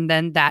friends, and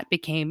then that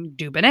became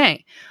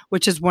Dubonnet,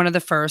 which is one of the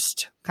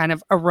first kind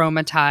of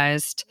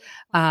aromatized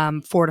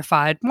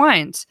fortified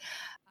wines.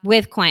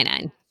 With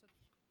quinine.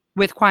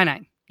 With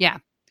quinine, yeah,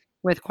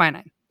 with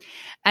quinine.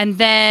 And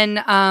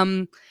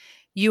then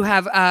you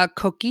have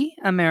Cocchi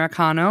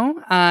Americano.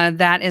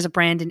 That is a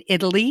brand in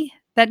Italy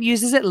that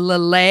uses it.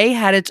 Lillet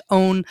had its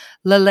own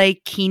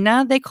Lillet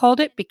Quina, they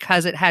called it,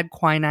 because it had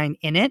quinine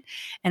in it.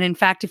 And in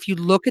fact, if you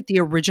look at the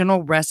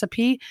original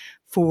recipe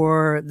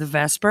for the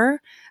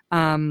Vesper,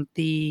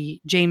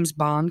 the James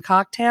Bond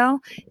cocktail,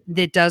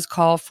 it does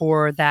call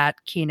for that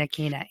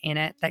quina in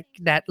it,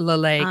 that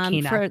Lillet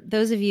Quina. For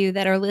those of you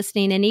that are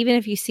listening, and even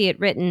if you see it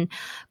written,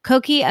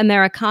 Cocchi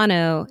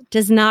Americano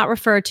does not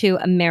refer to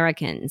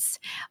Americans.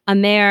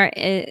 Amer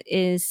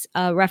is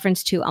a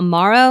reference to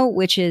Amaro,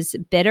 which is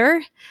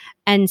bitter.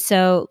 And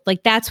so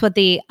that's what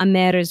the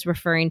Amer is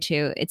referring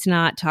to. It's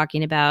not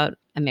talking about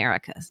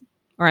Americas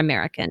or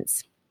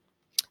Americans.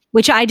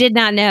 Which I did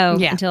not know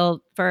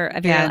until for a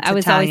very I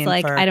was Italian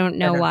always like, I don't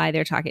know why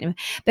they're talking about.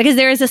 Because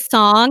there is a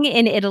song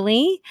in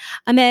Italy,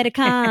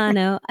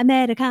 Americano,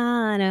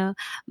 Americano,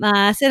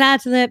 ma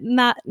serata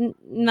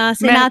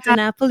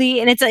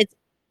Napoli. And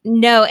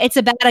it's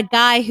about a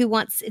guy who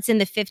it's in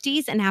the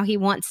 50s and how he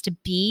wants to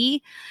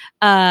be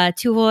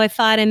tu vuoi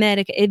fare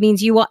America. It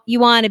means you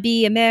want to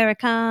be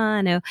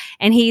Americano.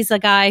 And he's a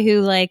guy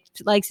who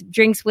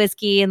drinks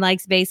whiskey and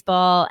likes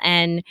baseball,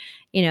 and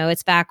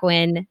it's back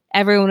when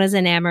everyone was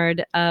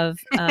enamored of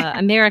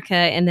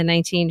America in the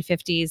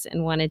 1950s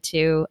and wanted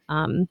to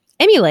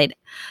emulate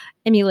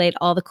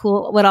all the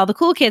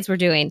cool kids were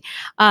doing.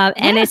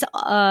 And it's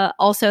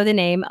also the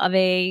name of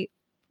a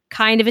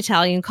kind of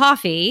Italian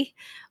coffee,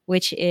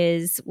 which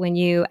is when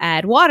you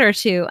add water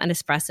to an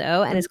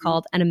espresso, and it's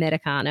called an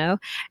Americano.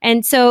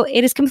 And so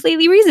it is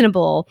completely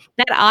reasonable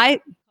that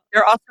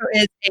there also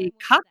is a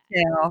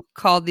cocktail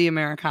called the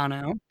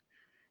Americano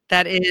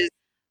that is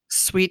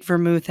sweet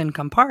vermouth and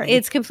Campari.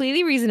 It's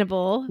completely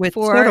reasonable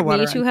for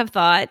me to have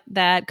thought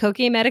that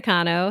Cocchi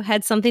Americano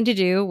had something to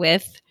do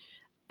with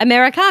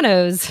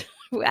Americanos.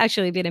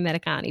 Actually being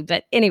Americani,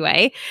 but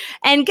anyway.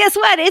 And guess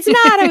what? It's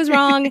not. I was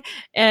wrong.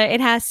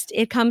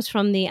 It comes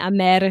from the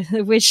Amer,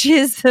 which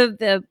is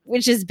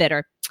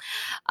bitter.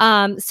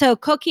 So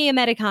Cocchi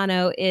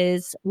Americano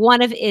is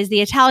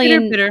the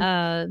Italian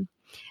bitter.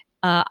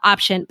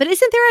 Option. But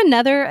isn't there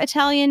another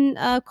Italian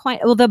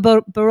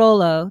the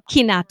Barolo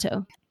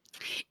Quinato?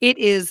 It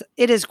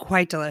is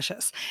quite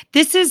delicious.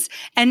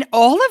 And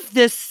all of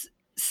this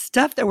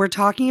stuff that we're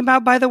talking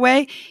about, by the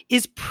way,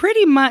 is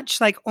pretty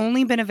much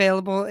only been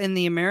available in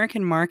the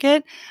American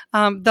market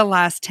the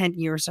last 10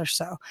 years or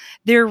so.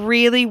 There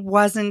really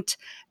wasn't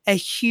a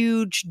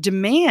huge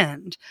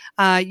demand.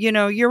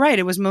 You're right.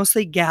 It was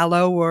mostly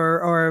Gallo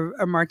or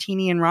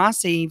Martini and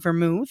Rossi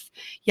vermouth.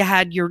 You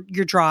had your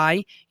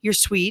dry, your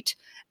sweet,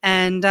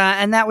 and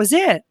that was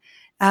it.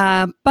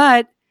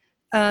 But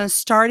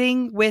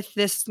starting with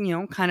this,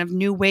 kind of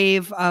new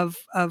wave of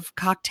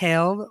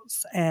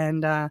cocktails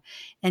and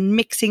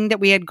mixing that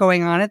we had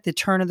going on at the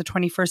turn of the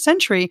 21st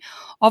century,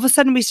 all of a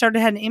sudden we started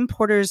having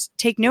importers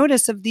take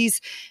notice of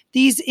these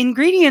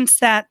ingredients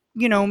that,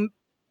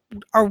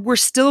 were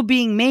still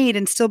being made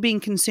and still being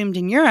consumed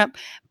in Europe,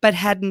 but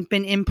hadn't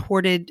been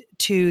imported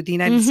to the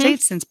United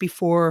States since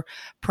before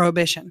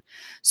Prohibition.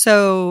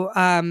 So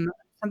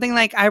something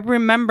like, I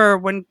remember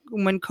when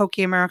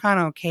Cocchi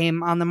Americano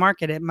came on the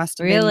market, it must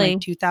have been like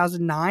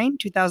 2009,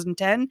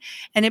 2010,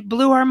 and it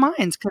blew our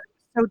minds because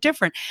so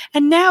different.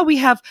 And now we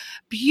have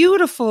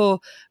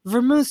beautiful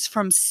vermouths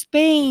from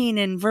Spain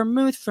and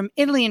vermouth from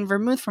Italy and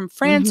vermouth from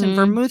France and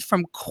vermouth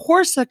from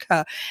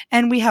Corsica.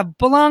 And we have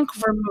Blanc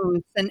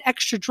vermouths and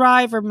extra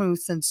dry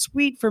vermouths and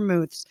sweet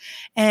vermouths.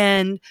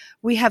 And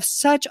we have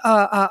such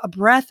a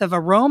breadth of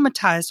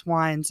aromatized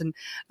wines and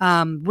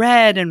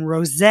red and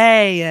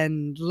rosé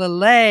and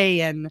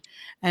Lillet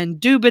and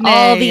Dubonnet.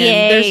 All the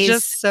A's. There's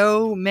just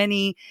so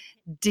many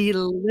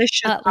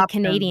delicious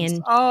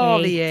Canadian.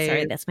 All the A's.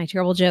 Sorry, that's my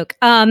terrible joke.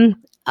 And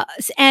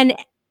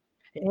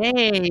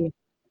hey,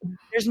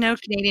 there's no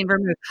Canadian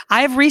vermouth.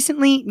 I've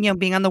recently,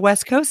 being on the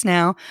West Coast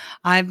now,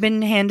 I've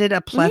been handed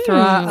a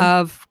plethora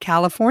of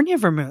California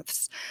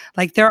vermouths.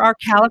 Like there are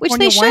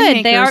California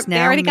winemakers now.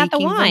 They already got the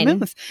wine,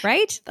 vermouth.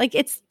 Right? Like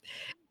you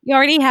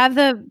already have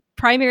the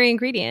primary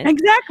ingredient.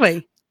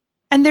 Exactly.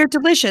 And they're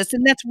delicious.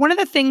 And that's one of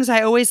the things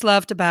I always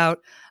loved about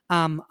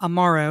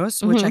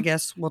Amaros, which I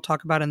guess we'll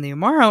talk about in the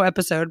Amaro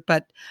episode,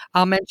 but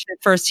I'll mention it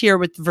first here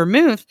with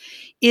vermouth,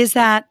 is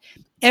that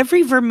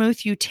every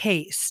vermouth you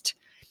taste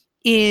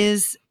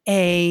is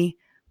a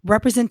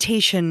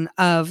representation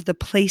of the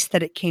place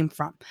that it came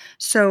from.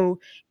 So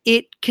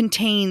it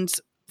contains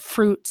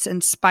fruits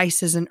and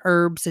spices and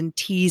herbs and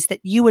teas that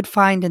you would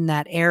find in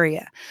that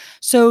area.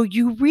 So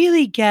you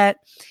really get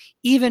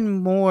even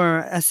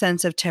more a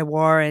sense of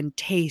terroir and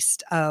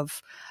taste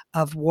of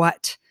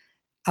what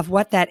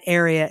that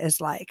area is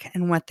like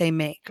and what they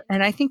make.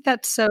 And I think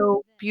that's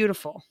so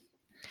beautiful.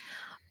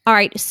 All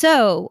right.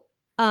 So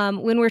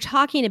when we're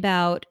talking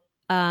about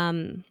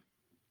terroir,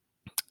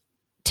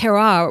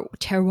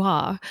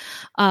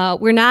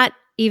 we're not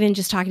even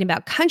just talking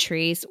about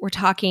countries, we're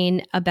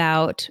talking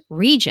about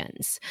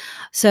regions.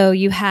 So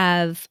you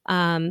have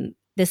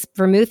this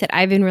vermouth that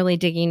I've been really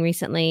digging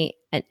recently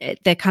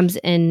that comes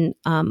in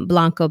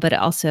Blanco, but it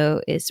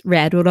also is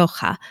red,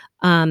 Rioja,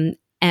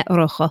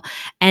 Rojo,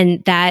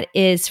 and that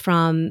is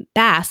from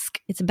Basque.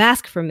 It's a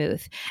Basque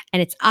vermouth,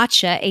 and it's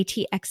Atxa,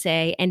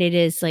 A-T-X-A, and it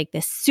is like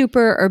this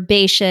super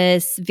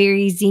herbaceous,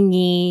 very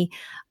zingy,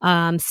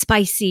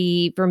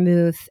 spicy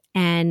vermouth.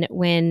 And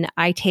when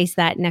I taste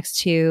that next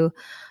to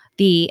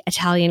the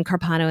Italian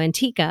Carpano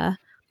Antica,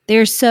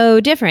 they're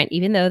so different,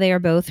 even though they are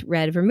both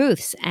red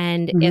vermouths.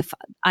 And if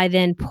I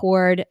then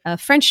poured a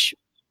French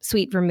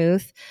sweet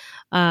vermouth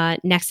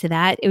next to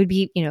that, it would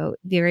be,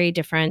 very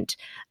different.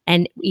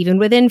 And even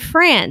within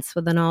France,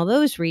 within all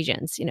those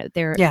regions,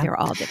 they're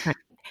all different.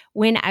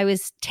 When I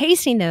was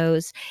tasting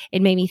those,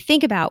 it made me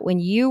think about when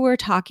you were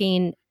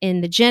talking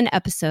in the gin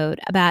episode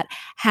about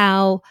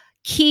how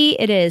key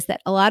it is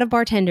that a lot of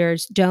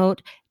bartenders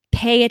don't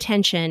pay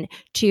attention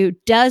to,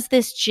 does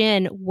this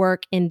gin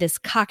work in this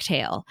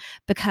cocktail?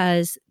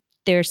 Because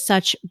there's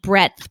such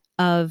breadth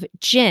of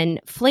gin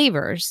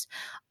flavors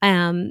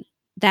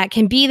that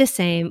can be the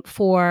same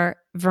for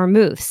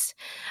vermouths,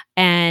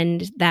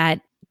 and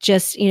that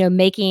just,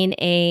 making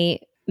a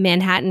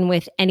Manhattan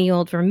with any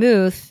old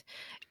vermouth,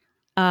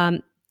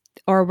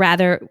 or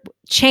rather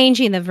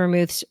changing the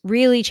vermouths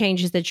really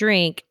changes the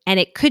drink, and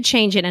it could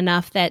change it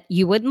enough that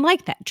you wouldn't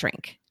like that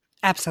drink.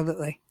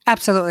 Absolutely.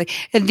 Absolutely.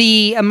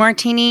 The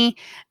martini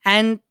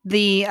and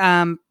the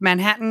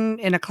Manhattan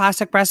in a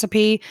classic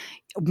recipe,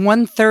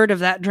 1/3 of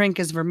that drink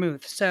is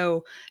vermouth.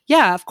 So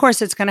yeah, of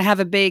course it's going to have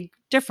a big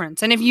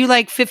difference. And if you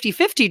like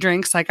 50-50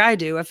 drinks like I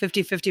do, a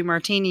 50-50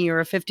 martini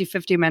or a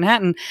 50-50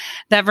 Manhattan,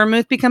 that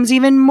vermouth becomes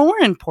even more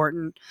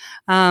important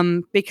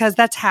because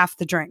that's half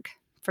the drink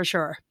for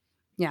sure.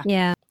 Yeah.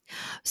 Yeah.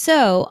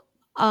 So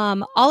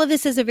all of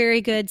this is a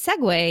very good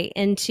segue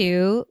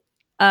into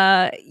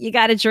you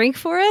got a drink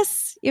for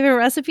us? You have a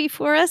recipe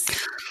for us?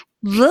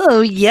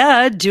 Oh,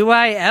 yeah. Do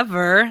I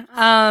ever?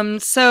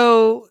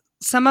 So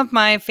some of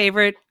my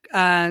favorite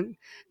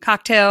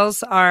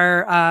cocktails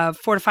are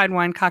fortified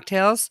wine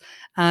cocktails.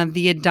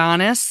 The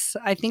Adonis,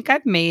 I think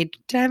have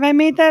I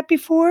made that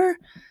before?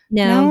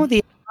 No,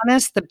 the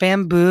Adonis, the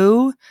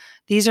Bamboo.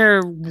 These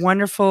are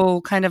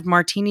wonderful kind of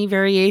martini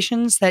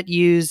variations that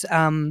use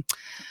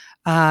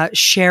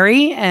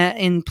sherry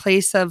in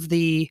place of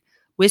the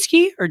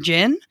whiskey or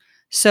gin.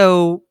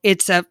 So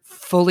it's a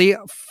fully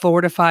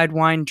fortified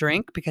wine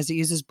drink because it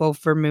uses both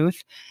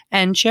vermouth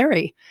and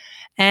sherry.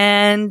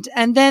 And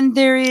then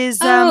there is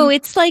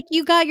it's like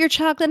you got your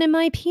chocolate and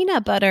my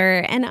peanut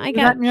butter, and I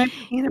got my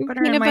peanut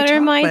butter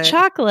and my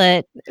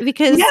chocolate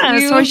because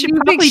so I should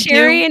probably pick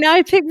sherry and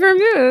I pick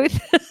vermouth.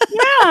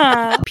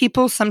 Yeah.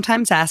 People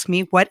sometimes ask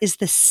me, what is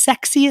the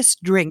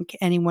sexiest drink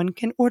anyone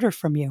can order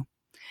from you?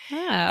 Oh.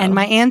 And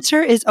my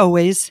answer is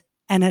always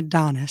an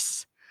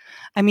Adonis.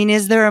 I mean,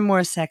 is there a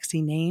more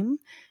sexy name?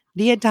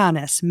 The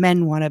Adonis.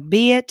 Men want to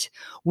be it.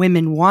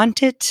 Women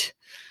want it.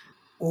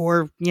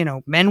 Or,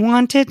 men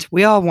want it.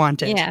 We all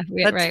want it. Yeah,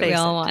 right. We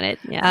all want it.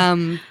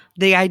 Yeah.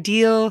 The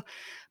ideal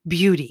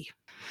beauty.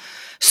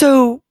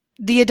 So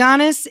the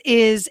Adonis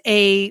is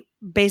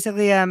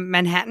basically a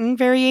Manhattan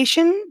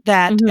variation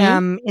that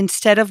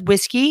instead of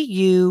whiskey,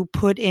 you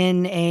put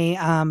in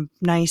a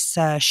nice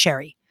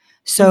sherry.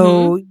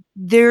 So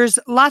there's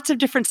lots of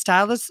different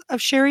styles of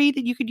sherry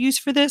that you could use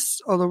for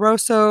this.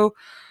 Oloroso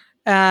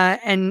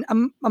and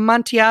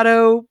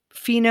Amontillado,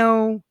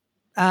 Fino,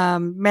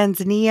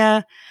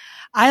 Manzanilla.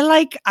 I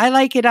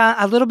like it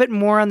a little bit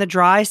more on the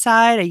dry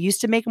side. I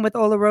used to make them with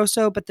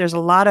Oloroso, but there's a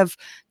lot of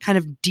kind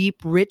of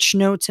deep, rich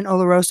notes in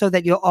Oloroso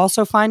that you'll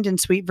also find in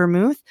sweet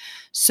vermouth.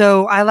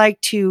 So I like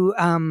to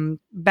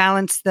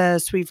balance the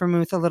sweet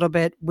vermouth a little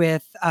bit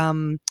with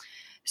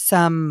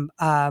some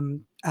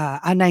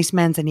a nice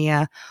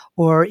Manzanilla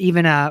or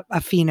even a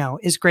Fino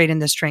is great in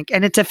this drink.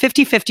 And it's a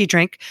 50-50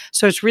 drink,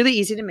 so it's really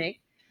easy to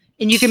make.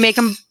 And you can make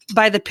them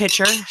by the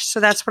pitcher. So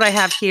that's what I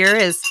have here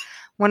is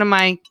one of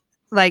my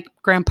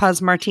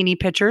grandpa's martini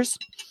pitchers.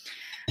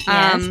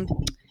 Yes.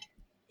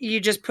 You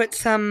just put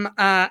some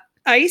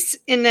ice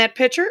in that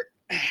pitcher,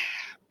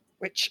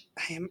 which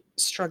I am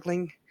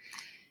struggling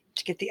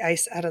to get the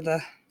ice out of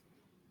the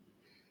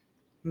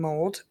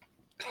mold.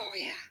 Oh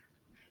yeah.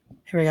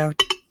 Here we go.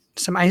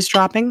 Some ice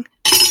dropping.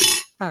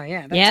 Oh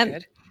yeah, that's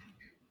good.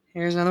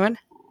 Here's another one.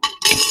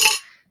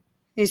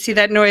 You see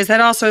that noise? That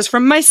also is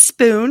from my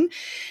spoon.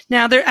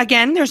 Now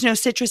there's no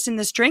citrus in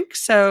this drink,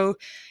 so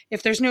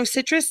if there's no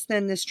citrus,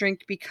 then this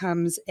drink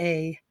becomes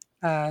a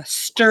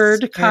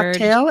stirred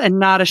cocktail and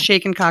not a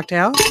shaken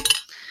cocktail.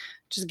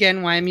 Which is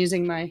again why I'm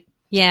using my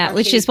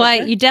which is why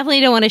you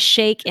definitely don't want to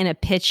shake in a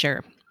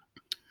pitcher.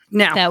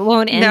 No, that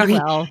won't end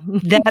well.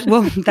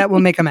 that will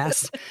make a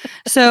mess.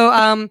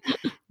 So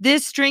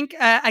this drink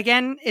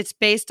again, it's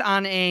based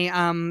on a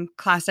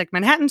classic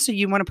Manhattan. So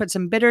you want to put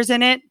some bitters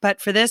in it, but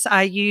for this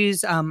I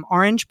use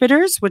orange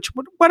bitters,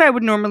 what I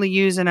would normally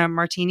use in a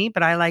martini,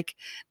 but I like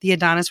the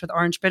Adonis with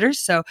orange bitters.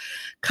 So a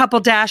couple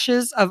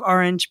dashes of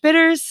orange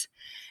bitters,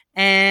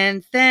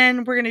 and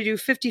then we're gonna do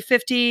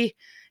 50-50.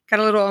 Got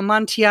a little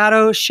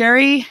Amontillado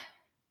sherry,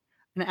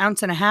 1.5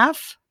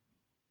 ounces.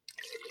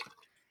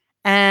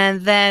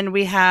 And then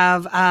we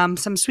have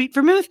some sweet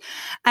vermouth.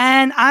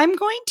 And I'm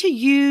going to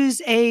use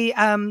a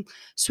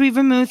sweet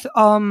vermouth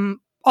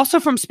also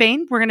from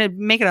Spain. We're going to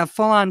make it a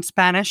full-on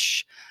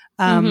Spanish,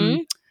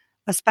 a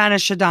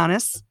Spanish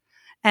Adonis.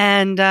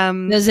 And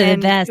those are the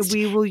best.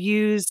 We will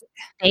use...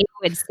 They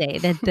would say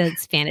that the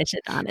Spanish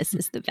Adonis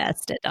is the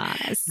best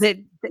Adonis.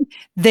 The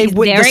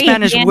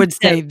Spanish would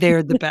say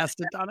they're the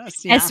best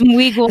Adonis. Yeah. Es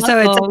muy guapo. So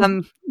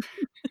it's...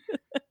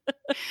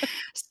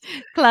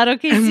 Claro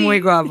que sí. Muy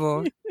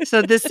guapo.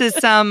 So this is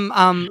some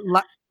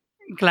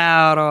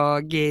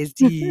claro que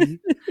sí.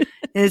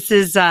 This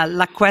is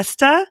La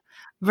Cuesta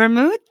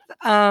vermouth.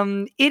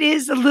 It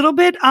is a little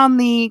bit on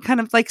the kind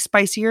of like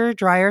spicier,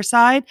 drier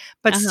side,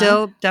 but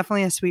still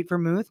definitely a sweet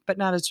vermouth, but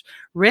not as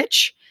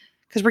rich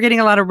because we're getting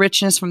a lot of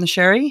richness from the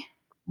sherry.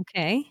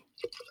 Okay.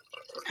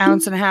 1.5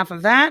 ounces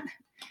of that.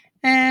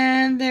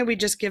 And then we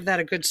just give that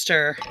a good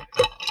stir.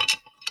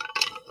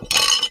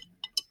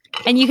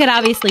 And you could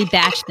obviously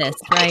batch this,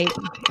 right?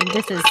 And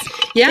this is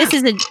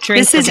a drink.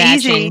 This is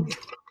batching. easy.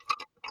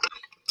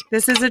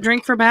 This is a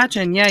drink for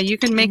batching. Yeah, you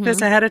can make this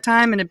ahead of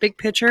time in a big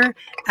pitcher,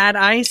 add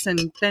ice,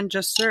 and then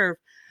just serve.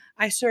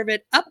 I serve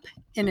it up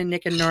in a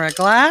Nick and Nora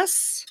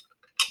glass.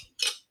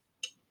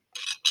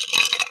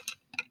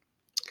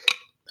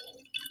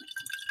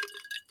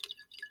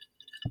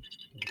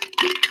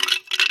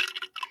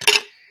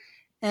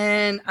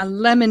 And a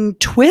lemon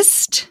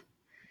twist.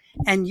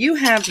 And you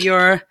have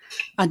your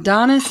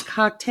Adonis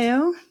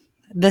cocktail,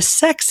 the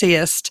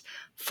sexiest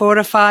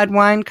fortified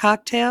wine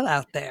cocktail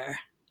out there.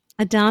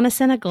 Adonis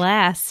in a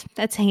glass.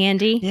 That's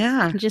handy.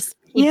 Yeah. Just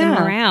keep them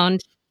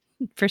around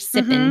for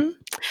sipping.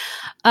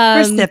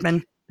 For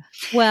sipping.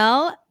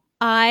 Well,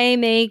 I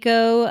may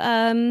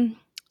go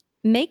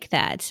make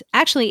that.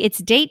 Actually, it's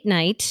date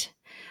night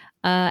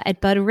at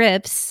Bud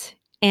Rips,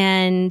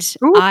 and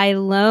I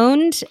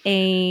loaned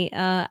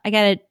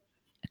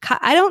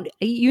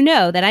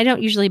I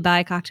don't usually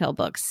buy cocktail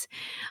books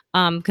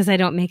because I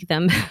don't make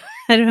them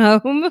at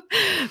home,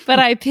 but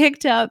I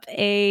picked up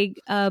a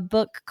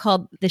book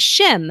called The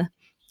Shim,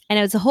 and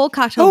it was a whole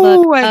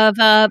cocktail book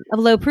of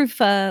low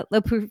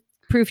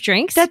proof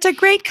drinks. That's a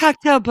great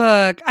cocktail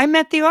book. I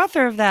met the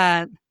author of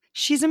that.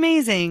 She's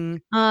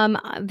amazing.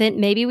 Then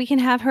maybe we can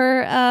have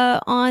her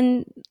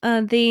on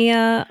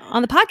the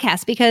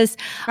podcast because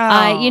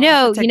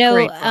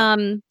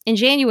in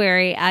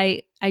January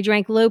I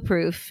drank low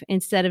proof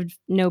instead of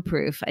no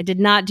proof. I did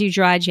not do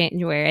dry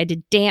January. I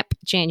did damp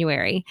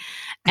January,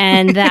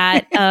 and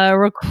that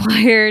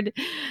required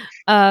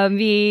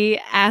me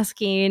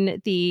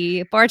asking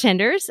the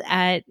bartenders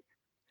at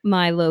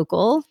my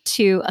local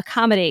to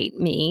accommodate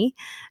me.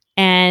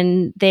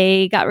 And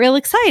they got real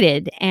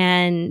excited.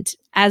 And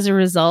as a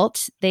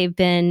result, they've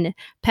been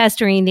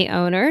pestering the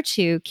owner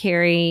to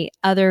carry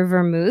other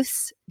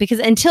vermouths because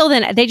until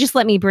then, they just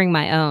let me bring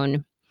my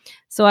own.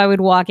 So I would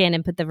walk in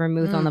and put the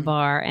vermouth on the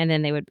bar and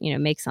then they would,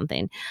 make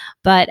something.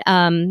 But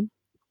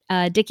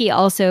Dickie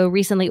also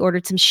recently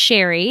ordered some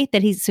sherry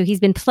that he's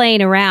been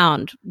playing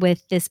around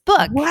with this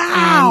book.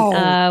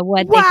 Wow.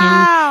 And they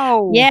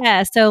can,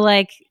 yeah. So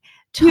like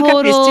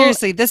total.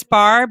 Seriously, this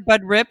bar,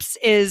 Bud Rips,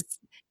 is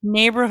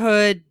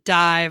neighborhood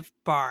dive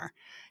bar.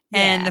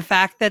 And the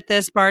fact that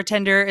this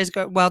bartender is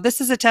this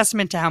is a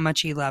testament to how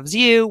much he loves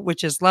you,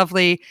 which is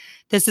lovely.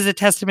 This is a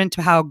testament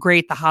to how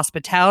great the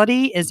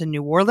hospitality is in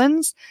New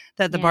Orleans,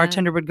 that the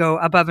bartender would go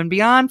above and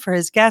beyond for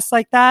his guests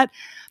like that.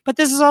 But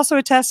this is also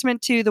a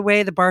testament to the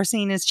way the bar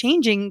scene is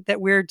changing, that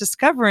we're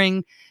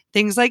discovering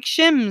things like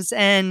shims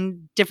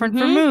and different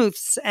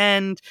vermouths,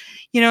 and,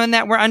 and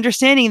that we're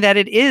understanding that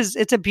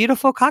it's a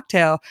beautiful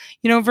cocktail.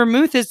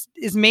 Vermouth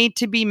is made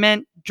to be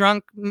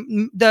drunk.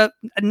 The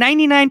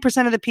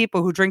 99% of the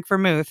people who drink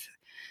vermouth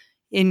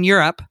in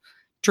Europe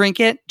drink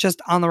it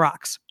just on the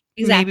rocks,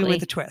 maybe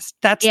with a twist.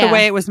 That's the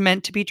way it was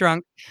meant to be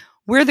drunk.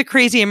 We're the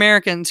crazy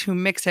Americans who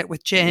mix it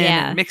with gin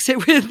and mix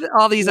it with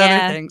all these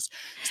other things.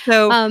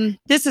 So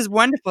this is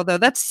wonderful, though.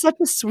 That's such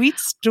a sweet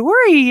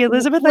story,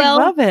 Elizabeth. I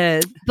love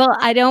it. But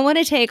I don't want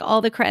to take all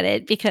the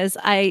credit because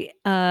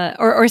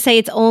or say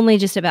it's only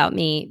just about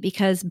me,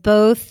 because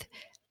both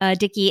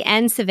Dickie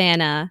and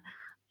Savannah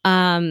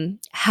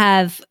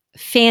have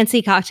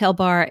fancy cocktail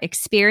bar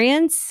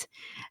experience,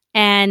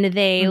 and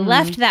they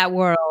left that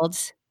world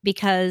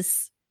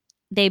because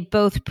they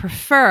both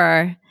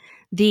prefer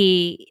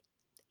the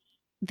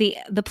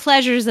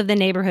pleasures of the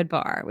neighborhood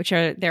bar, which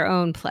are their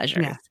own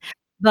pleasures. Yeah.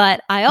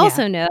 But I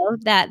also know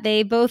that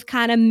they both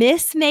kind of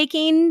miss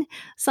making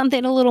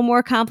something a little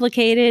more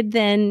complicated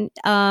than,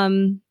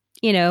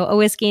 a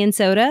whiskey and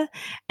soda.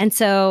 And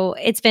so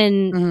it's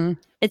been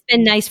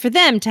nice for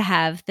them to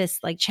have this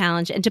like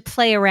challenge and to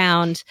play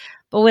around,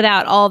 but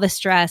without all the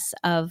stress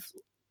of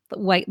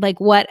what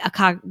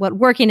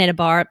working at a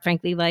bar,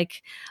 frankly,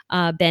 like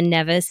Ben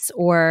Nevis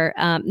or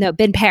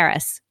Ben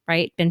Paris.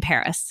 Right? Ben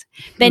Paris.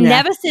 Ben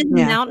Nevis is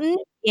a mountain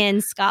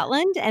in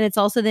Scotland, and it's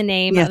also the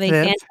name of a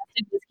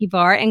fantastic whiskey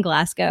bar in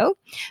Glasgow.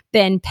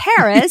 Ben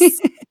Paris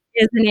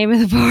is the name of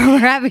the bar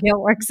where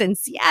Abigail works in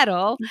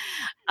Seattle.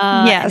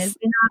 Yes, it's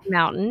not a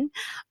mountain.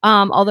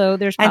 Although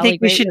there's, I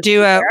think we should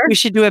do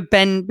a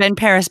Ben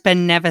Paris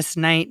Ben Nevis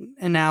night,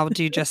 and I'll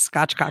do just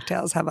Scotch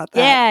cocktails. How about that?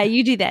 Yeah,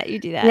 you do that.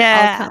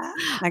 Yeah.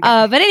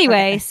 But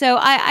anyway, so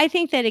I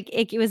think that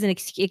it was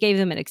it gave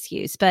them an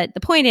excuse. But the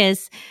point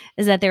is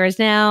that there is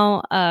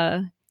now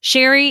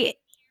sherry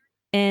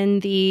in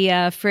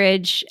the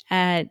fridge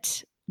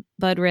at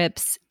Bud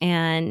Rips,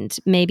 and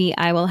maybe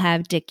I will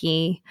have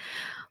Dickie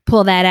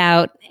pull that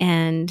out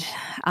and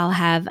I'll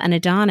have an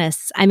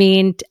Adonis. I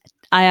mean,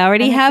 I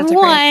already have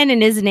one,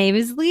 and his name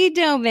is Lee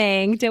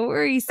Domingue. Don't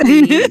worry,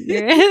 sweetie.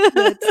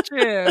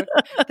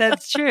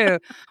 That's true.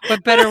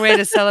 What better way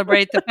to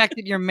celebrate the fact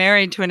that you're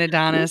married to an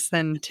Adonis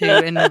than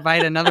to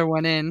invite another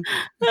one in?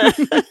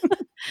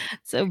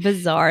 So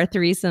bizarre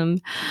threesome.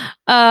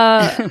 So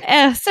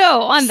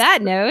on that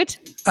note.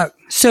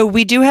 So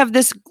we do have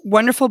this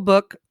wonderful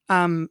book,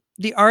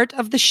 The Art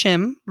of the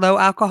Shim, Low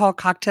Alcohol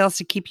Cocktails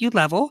to Keep You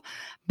Level,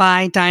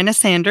 by Dinah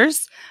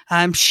Sanders.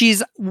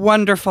 She's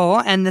wonderful,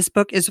 and this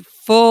book is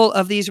full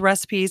of these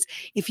recipes.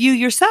 If you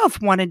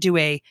yourself want to do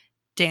a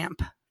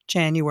damp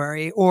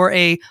January or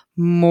a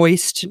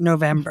moist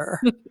November.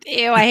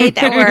 Ew, I hate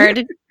that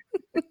word.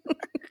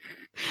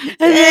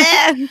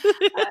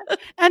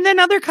 And then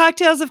other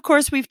cocktails, of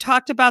course, we've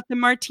talked about the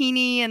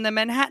martini and the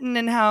Manhattan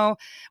and how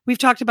we've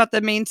talked about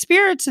the main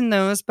spirits in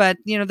those, but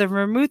the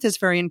vermouth is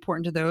very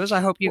important to those. I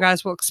hope you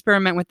guys will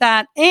experiment with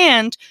that,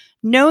 and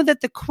know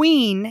that the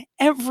Queen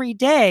every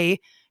day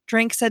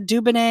drinks a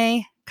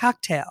Dubonnet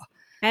cocktail.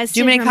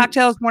 Dubonnet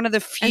cocktail is one of the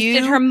few.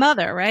 As did her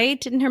mother, right?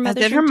 Didn't her mother?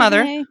 As did her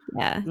mother. Dubonnet?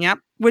 Yeah. Yep.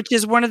 Which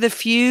is one of the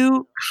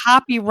few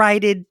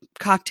copyrighted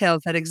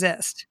cocktails that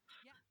exist.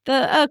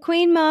 The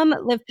Queen Mom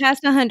lived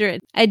past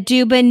 100. A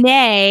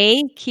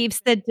Dubonnet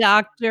keeps the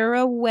doctor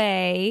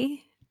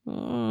away.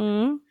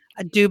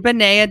 A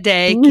Dubonnet a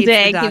day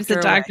keeps the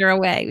doctor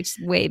away, which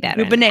is way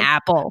better than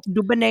apple.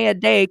 Dubonnet a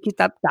day keeps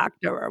the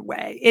doctor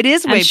away. It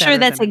is way better. I'm sure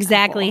that's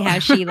exactly how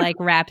she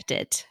wrapped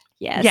it.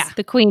 Yes, yeah.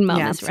 The Queen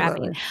Mom is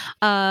wrapping.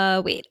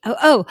 Wait.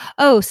 So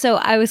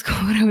what I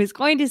was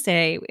going to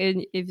say,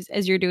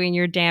 as you're doing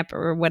your damp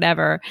or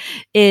whatever,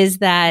 is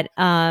that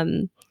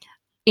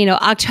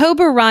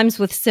October rhymes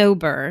with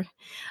sober,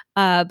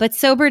 but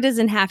sober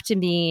doesn't have to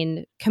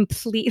mean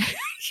completely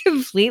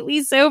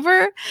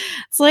sober.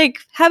 It's like,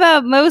 how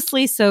about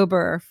mostly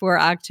sober for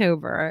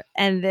October,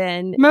 and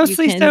then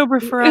mostly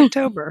sober for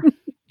October.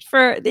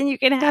 Then you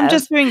can have. I'm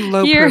just doing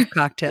low proof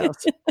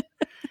cocktails.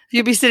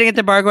 You'll be sitting at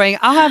the bar going,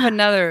 I'll have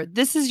another.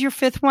 This is your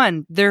fifth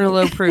one. They're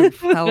low proof.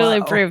 Hello.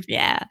 Low proof,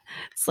 yeah.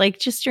 It's like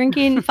just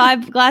drinking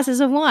 5 glasses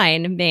of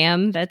wine,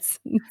 ma'am. That's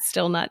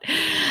still not.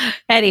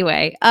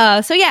 Anyway,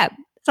 so yeah.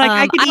 It's like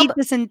I could eat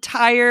this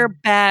entire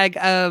bag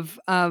of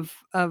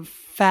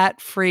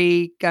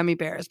fat-free gummy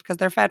bears because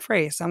they're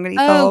fat-free. So I'm going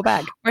to eat the whole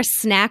bag. Or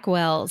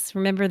SnackWells.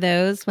 Remember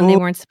those when they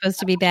weren't supposed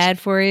to be bad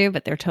for you,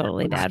 but they're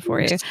totally bad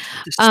for you. They're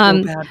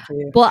so bad for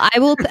you. Well, I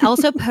will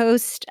also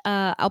post.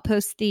 I'll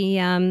post the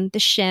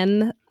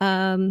shim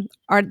the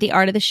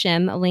art of the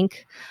shim, a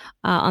link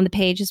on the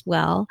page as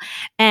well.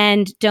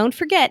 And don't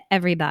forget,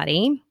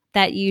 everybody,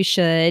 that you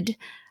should.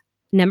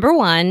 Number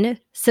 1,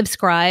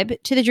 subscribe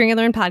to the Drink and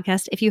Learn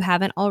podcast if you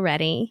haven't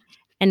already.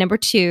 And number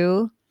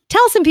 2,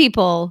 tell some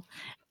people.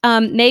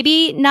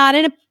 Maybe not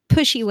in a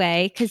pushy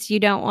way because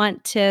you don't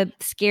want to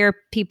scare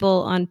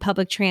people on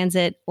public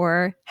transit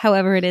or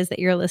however it is that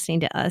you're listening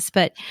to us.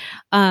 But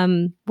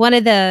one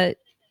of the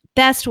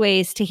best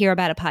ways to hear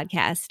about a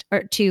podcast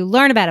or to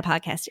learn about a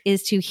podcast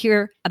is to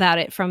hear about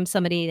it from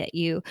somebody that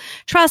you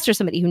trust or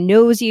somebody who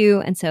knows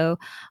you. And so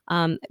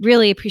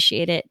really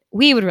appreciate it.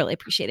 We would really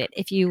appreciate it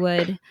if you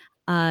would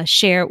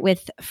share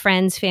with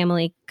friends,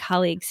 family,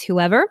 colleagues,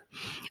 whoever.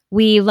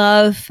 We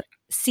love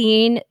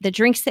seeing the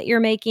drinks that you're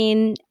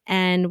making,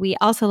 and we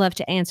also love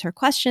to answer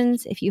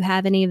questions. If you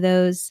have any of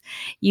those,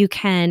 you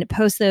can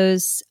post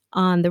those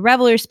on the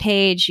Revelers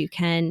page. You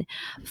can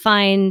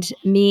find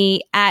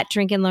me at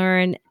Drink and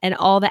Learn and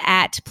all the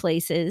at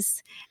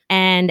places,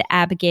 and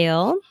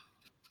Abigail.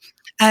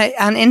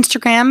 On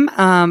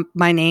Instagram,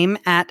 my name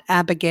at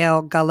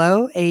Abigail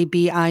Gullo,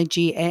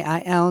 Abigail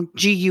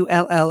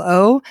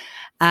Gullo,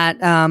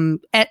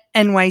 at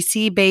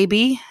NYC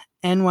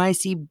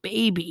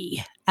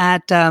Baby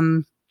at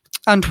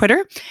on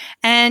Twitter.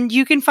 And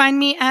you can find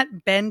me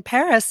at Ben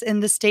Paris in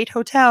the State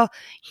Hotel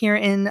here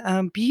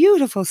in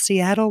beautiful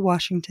Seattle,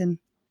 Washington.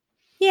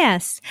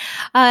 Yes.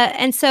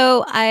 And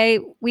so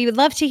we would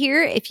love to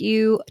hear if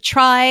you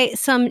try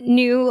some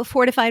new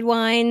fortified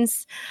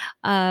wines,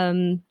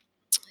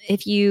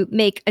 if you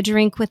make a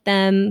drink with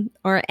them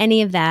or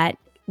any of that.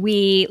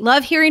 We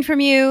love hearing from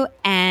you,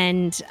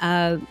 and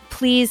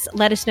please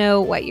let us know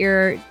what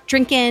you're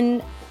drinking,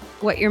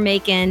 what you're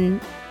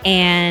making,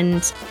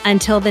 and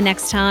until the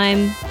next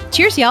time,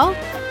 cheers, y'all.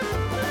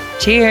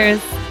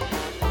 Cheers.